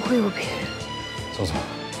也不会有别人。宋总。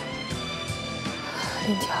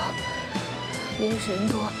林乔，你认识人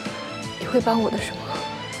多，你会帮我的什么？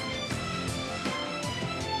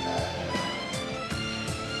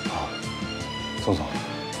好，宋总，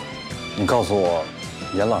你告诉我，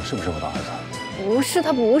严朗是不是我的儿子？不是，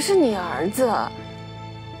他不是你儿子。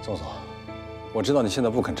宋总，我知道你现在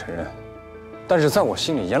不肯承认，但是在我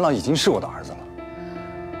心里，严朗已经是我的儿子了。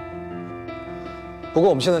不过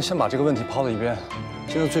我们现在先把这个问题抛到一边，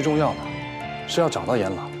现在最重要的是要找到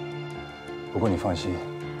严朗。不过你放心，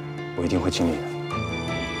我一定会尽力的。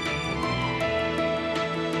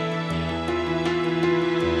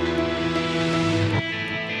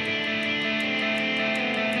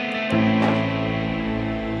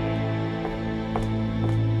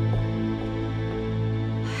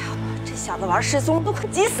这小子玩失踪都快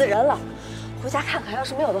急死人了，回家看看，要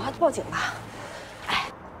是没有的话就报警吧。哎，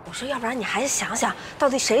我说，要不然你还是想想，到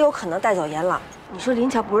底谁有可能带走严朗？你说林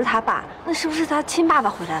乔不是他爸，那是不是他亲爸爸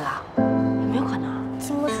回来了？有没有可能？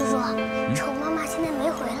金木叔叔，趁我妈妈现在没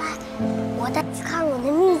回来，我带你去看我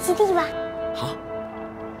的秘密基地吧。好。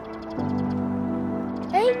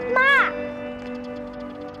哎，妈！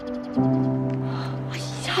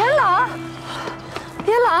严朗，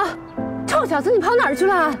严朗，臭小子，你跑哪儿去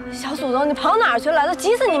了？小祖宗，你跑哪儿去了？都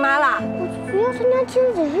急死你妈了！我去学校参加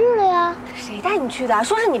亲子日了呀。谁带你去的？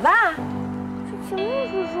说是你爸。是秦木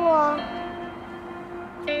叔叔啊。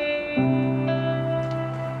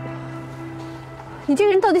你这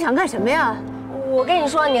个人到底想干什么呀？我跟你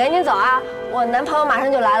说，你赶紧走啊！我男朋友马上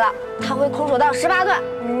就来了，他会空手道18段，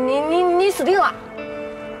你死定了！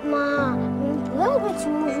妈，你不要对秦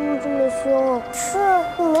木叔叔这么凶，是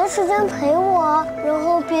你没时间陪我，然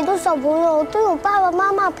后别的小朋友都有爸爸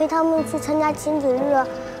妈妈陪他们去参加亲子日，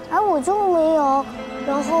而我就没有，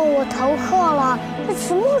然后我逃课了，是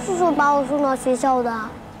秦木叔叔把我送到学校的。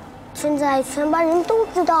现在全班人都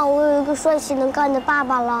知道我有一个帅气能干的爸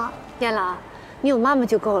爸了。严朗，你有妈妈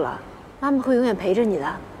就够了，妈妈会永远陪着你的。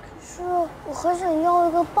可是我很想要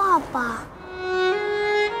一个爸爸。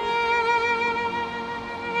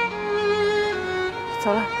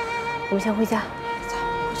走了，我们先回家。走，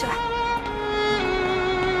回去吧。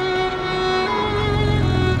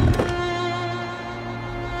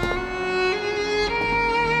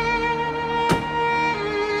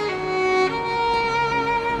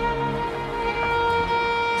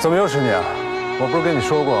怎么又是你啊？我不是跟你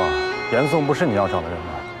说过，严宋不是你要找的人吗？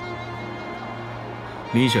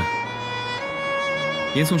林医生，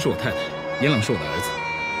严宋是我太太，严朗是我的儿子，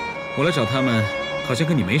我来找他们，好像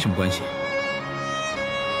跟你没什么关系。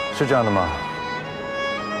是这样的吗？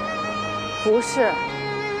不是。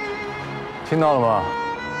听到了吗？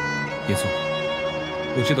严宋，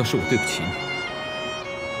我知道是我对不起你，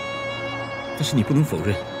但是你不能否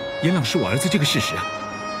认，严朗是我儿子这个事实啊。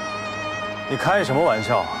你开什么玩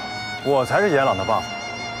笑？我才是严朗的爸爸。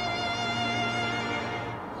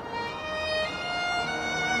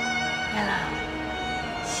严朗，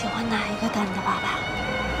喜欢哪一个当你的爸爸？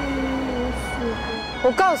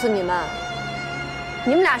我告诉你们，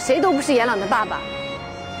你们俩谁都不是严朗的爸爸。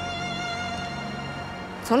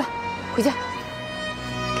走了，回家。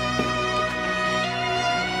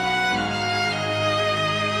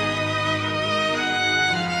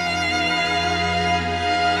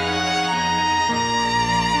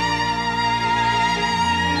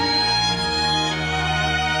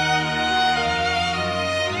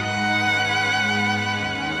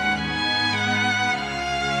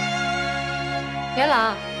严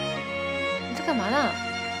朗，在干嘛呢？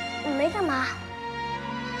我没干嘛。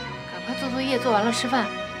赶快做作业，做完了吃饭。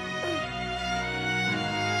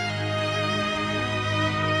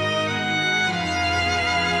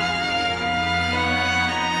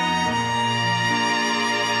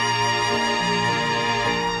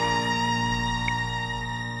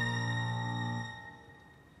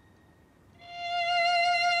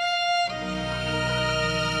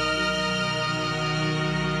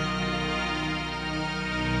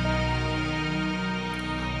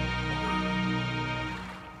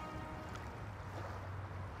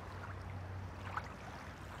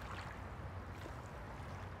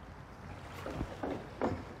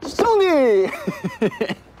兄弟，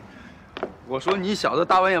我说你小子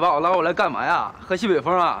大半夜把我拉过来干嘛呀？喝西北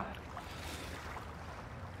风啊？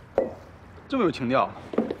这么有情调。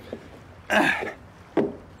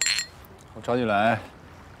我找你来，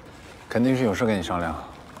肯定是有事跟你商量。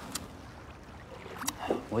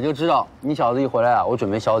我就知道你小子一回来啊，我准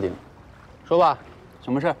备消停。说吧，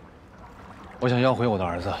什么事？我想要回我的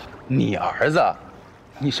儿子。你儿子？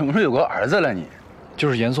你什么时候有个儿子了你？就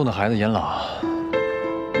是严颂的孩子严朗。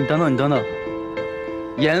你等等，你等等。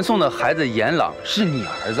严颂的孩子严朗是你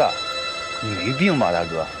儿子？你没病吧，大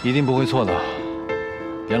哥？一定不会错的。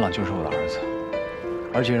严朗就是我的儿子，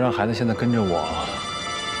而且让孩子现在跟着我，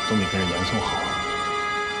总比跟着严颂好。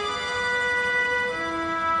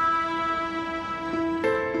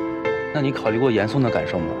那你考虑过严颂的感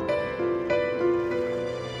受吗？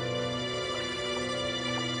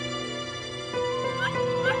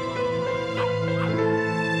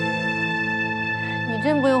你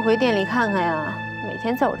真不用回店里看看呀，每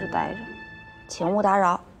天在我这待着。请勿打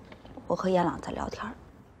扰，我和严朗在聊天。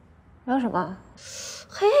聊什么？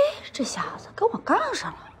嘿，这小子跟我杠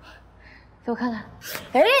上了。给我看看。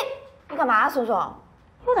哎，你干嘛，松松？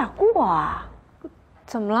有点过啊。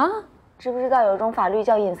怎么了？知不知道有一种法律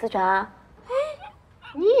叫隐私权啊？哎，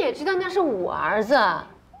你也知道那是我儿子。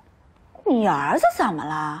你儿子怎么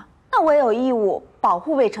了？那我也有义务保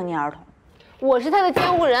护未成年儿童。我是他的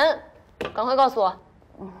监护人，赶快告诉我。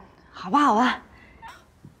好吧，好吧。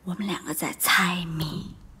我们两个在猜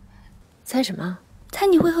谜。猜什么？猜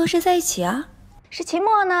你会和谁在一起啊？是秦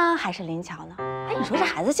墨呢，还是林乔呢？哎，你说这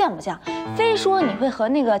孩子犟不犟？非说你会和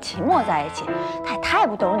那个秦墨在一起，他也太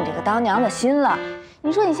不懂你这个当娘的心了。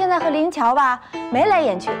你说你现在和林乔吧，眉来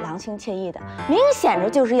眼去，郎情妾意的，明显着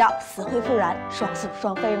就是要死灰复燃，双宿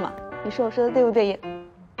双飞嘛。你说我说的对不对？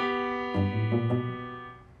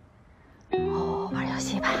哦，玩游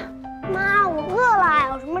戏吧。妈，我饿了，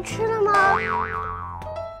有什么吃的吗？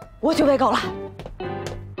我去喂狗了。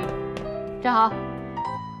站好，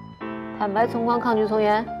坦白从宽，抗拒从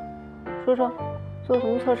严。说说，做什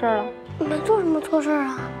么错事了？没做什么错事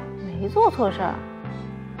啊。没做错事儿。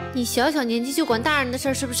你小小年纪就管大人的事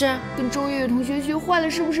儿，是不是？跟周月月同学学坏了，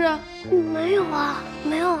是不是？没有啊，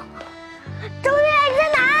没有。周月月你在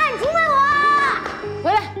哪儿？你出卖我！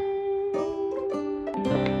回来。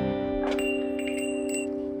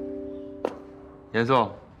严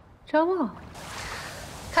颂，张梦，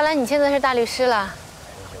看来你现在是大律师了。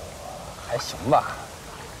还行吧。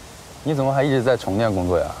你怎么还一直在重电工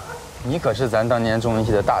作呀？你可是咱当年中文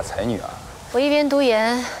系的大才女啊！我一边读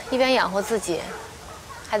研，一边养活自己，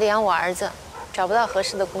还得养我儿子，找不到合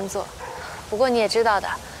适的工作。不过你也知道的，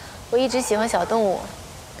我一直喜欢小动物，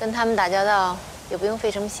跟他们打交道也不用费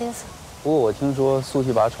什么心思。不过我听说苏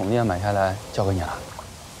琪把宠物店买下来交给你了。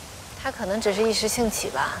他可能只是一时兴起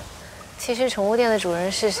吧。其实宠物店的主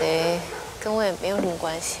人是谁，跟我也没有什么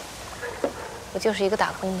关系。我就是一个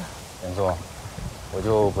打工的。严颂，我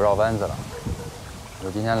就不绕弯子了。我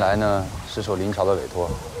今天来呢，是受林乔的委托，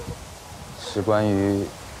是关于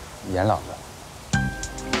严朗的。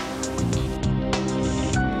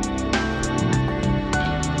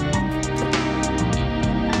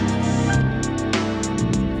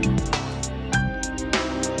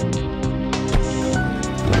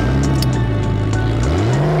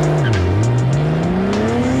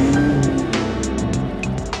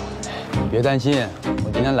别担心，我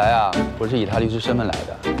今天来啊，不是以他律师身份来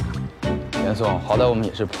的。严颂，好歹我们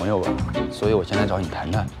也是朋友吧，所以我先来找你谈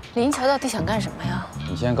谈。林乔到底想干什么呀？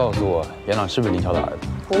你先告诉我，严朗是不是林乔的儿子？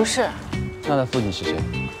不是。那他父亲是谁？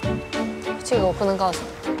这个我不能告诉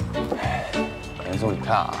你。严颂，你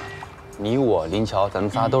看啊，你我林乔，咱们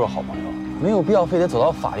仨都是好朋友，没有必要非得走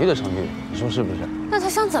到法律的程序，你说是不是？那他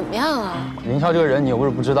想怎么样啊？林乔这个人你又不是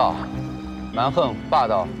不知道，蛮横霸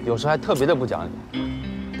道，有时还特别的不讲理。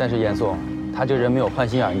但是严颂，他这个人没有坏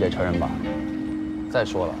心眼，你得承认吧？再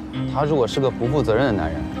说了，他如果是个不负责任的男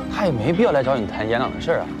人，他也没必要来找你谈严朗的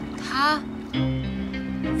事儿啊。他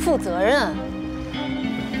负责任？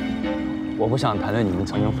我不想谈论你们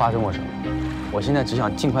曾经发生过什么，我现在只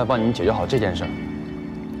想尽快帮你们解决好这件事儿。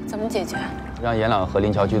怎么解决？让严朗和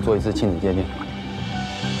林乔去做一次亲子鉴定。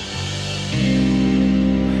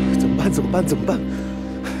怎么办？怎么办？怎么办？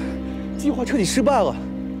计划彻底失败了。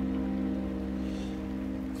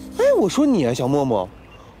哎，我说你啊，小默默，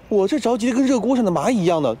我这着急的跟热锅上的蚂蚁一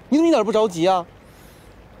样的，你怎么一点不着急啊？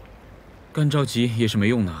干着急也是没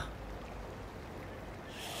用的。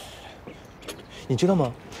你知道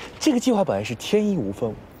吗？这个计划本来是天衣无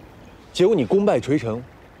缝，结果你功败垂成，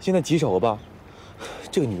现在棘手了吧？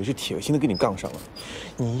这个女的是铁了心的跟你杠上了，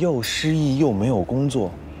你又失忆又没有工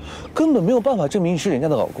作，根本没有办法证明你是人家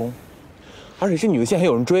的老公，而且这女的现在还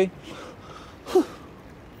有人追，哼，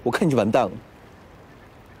我看你就完蛋了。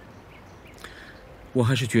我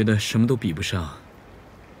还是觉得什么都比不上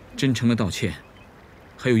真诚的道歉，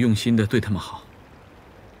还有用心的对他们好。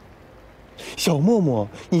小默默，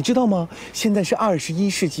你知道吗？现在是21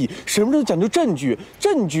世纪，什么都讲究证据，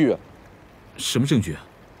证据。什么证据啊？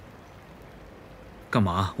干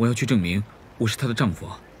嘛？我要去证明我是她的丈夫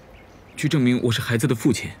啊？去证明我是孩子的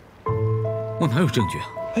父亲？我哪有证据啊？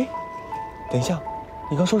哎，等一下，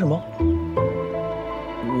你刚说什么？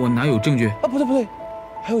我哪有证据？啊，不对不对，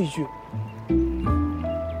还有一句。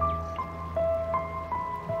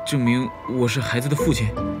证明我是孩子的父亲。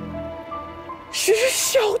是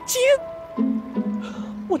小姐，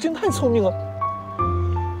我真太聪明了。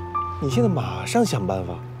你现在马上想办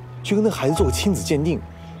法去跟那孩子做个亲子鉴定，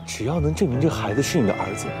只要能证明这孩子是你的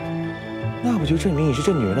儿子，那不就证明你是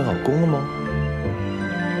这女人的老公了吗？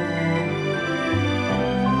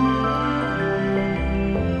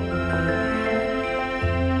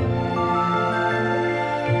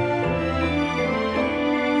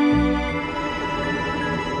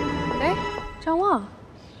哎，张望，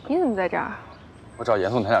你怎么在这儿？我找严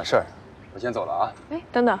宋谈点事儿，我先走了啊。哎，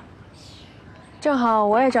等等，正好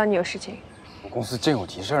我也找你有事情。我公司真有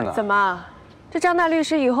急事呢。怎么？这张大律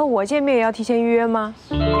师以后我见面也要提前预约吗？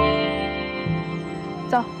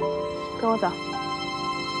走，跟我走。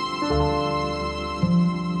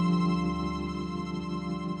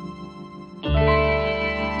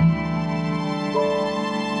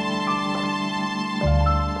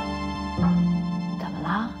怎么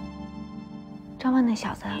了？张万那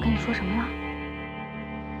小子跟你说什么了？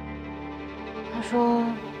他说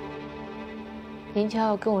林乔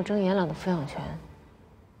要跟我争严朗的抚养权。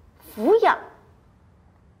抚养？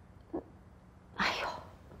哎呦，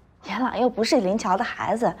严朗又不是林乔的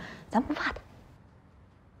孩子，咱不怕他。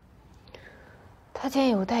他建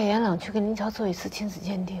议我带严朗去跟林乔做一次亲子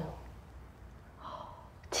鉴定。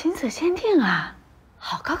亲子鉴定啊，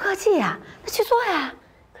好高科技呀！那去做呀。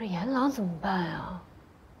可是严朗怎么办呀？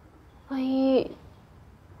万一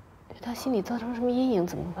对他心里造成什么阴影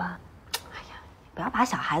怎么办？哎呀，你不要把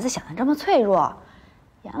小孩子想得这么脆弱。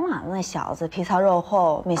严朗那小子皮糙肉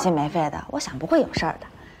厚、没心没肺的，我想不会有事儿的。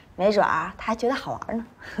没准儿他还觉得好玩呢。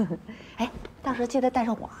哎，到时候记得带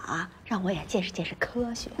上我啊，让我也见识见识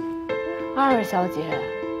科学。二小姐，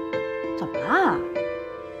怎么了？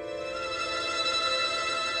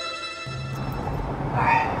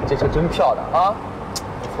哎，这车真漂亮啊，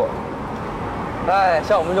不错。哎，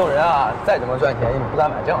像我们这种人啊，再怎么赚钱也不敢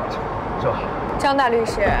买这样的车，是吧？张大律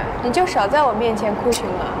师，你就少在我面前哭穷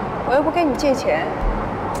了，我又不跟你借钱。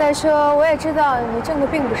再说，我也知道你挣的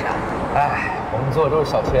并不少。哎，我们做的都是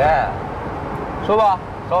小钱。说吧，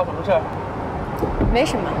找我什么事儿？没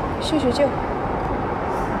什么，叙叙旧。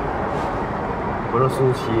我说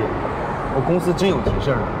苏琪，我公司真有急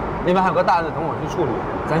事呢，那边还有个大案子等我去处理，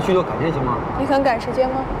咱叙旧改天行吗？你很赶时间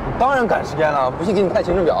吗？我当然赶时间了，不信给你看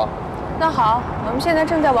行程表。那好，我们现在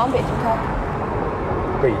正在往北京开。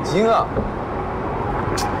北京啊？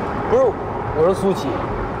不是，我说苏琪。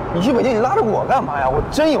你去北京，你拉着我干嘛呀？我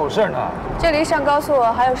真有事呢。这离上高速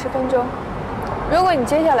还有10分钟。如果你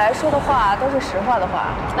接下来说的话都是实话的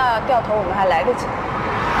话，那掉头我们还来得及。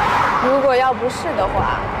如果要不是的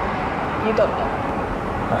话，你懂的。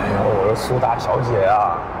哎呀，我说苏大小姐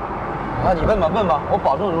呀，啊，你问吧问吧，我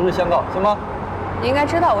保证如实相告，行吗？你应该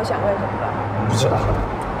知道我想问什么吧？不知道。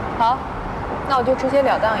好，那我就直截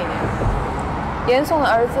了当一点。严宋的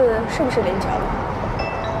儿子是不是林乔的？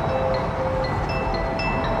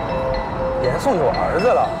严宋有儿子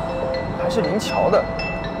了，还是林乔的？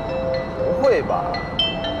不会吧？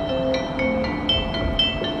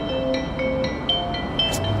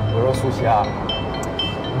我说苏琪啊，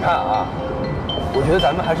你看啊，我觉得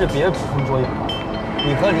咱们还是别捕风捉影了。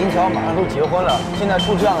你和林乔马上都结婚了，现在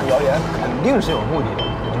出这样的谣言，肯定是有目的的，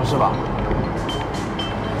你说是吧？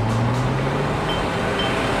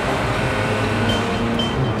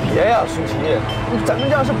你别呀，舒淇，咱们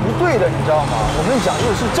这样是不对的，你知道吗？我们讲究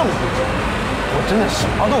的是正规。我真的什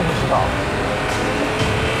么都不知道。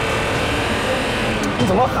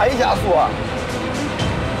怎么还加速啊？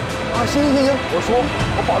啊，行，我说，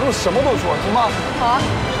我保证什么都说，行吗？好啊，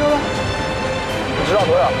说吧。你知道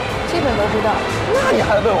多少？基本都知道。那你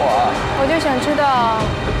还问我啊？我就想知道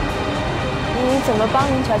你怎么帮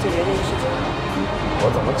林巧解决这个事情。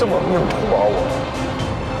我怎么这么命苦啊我？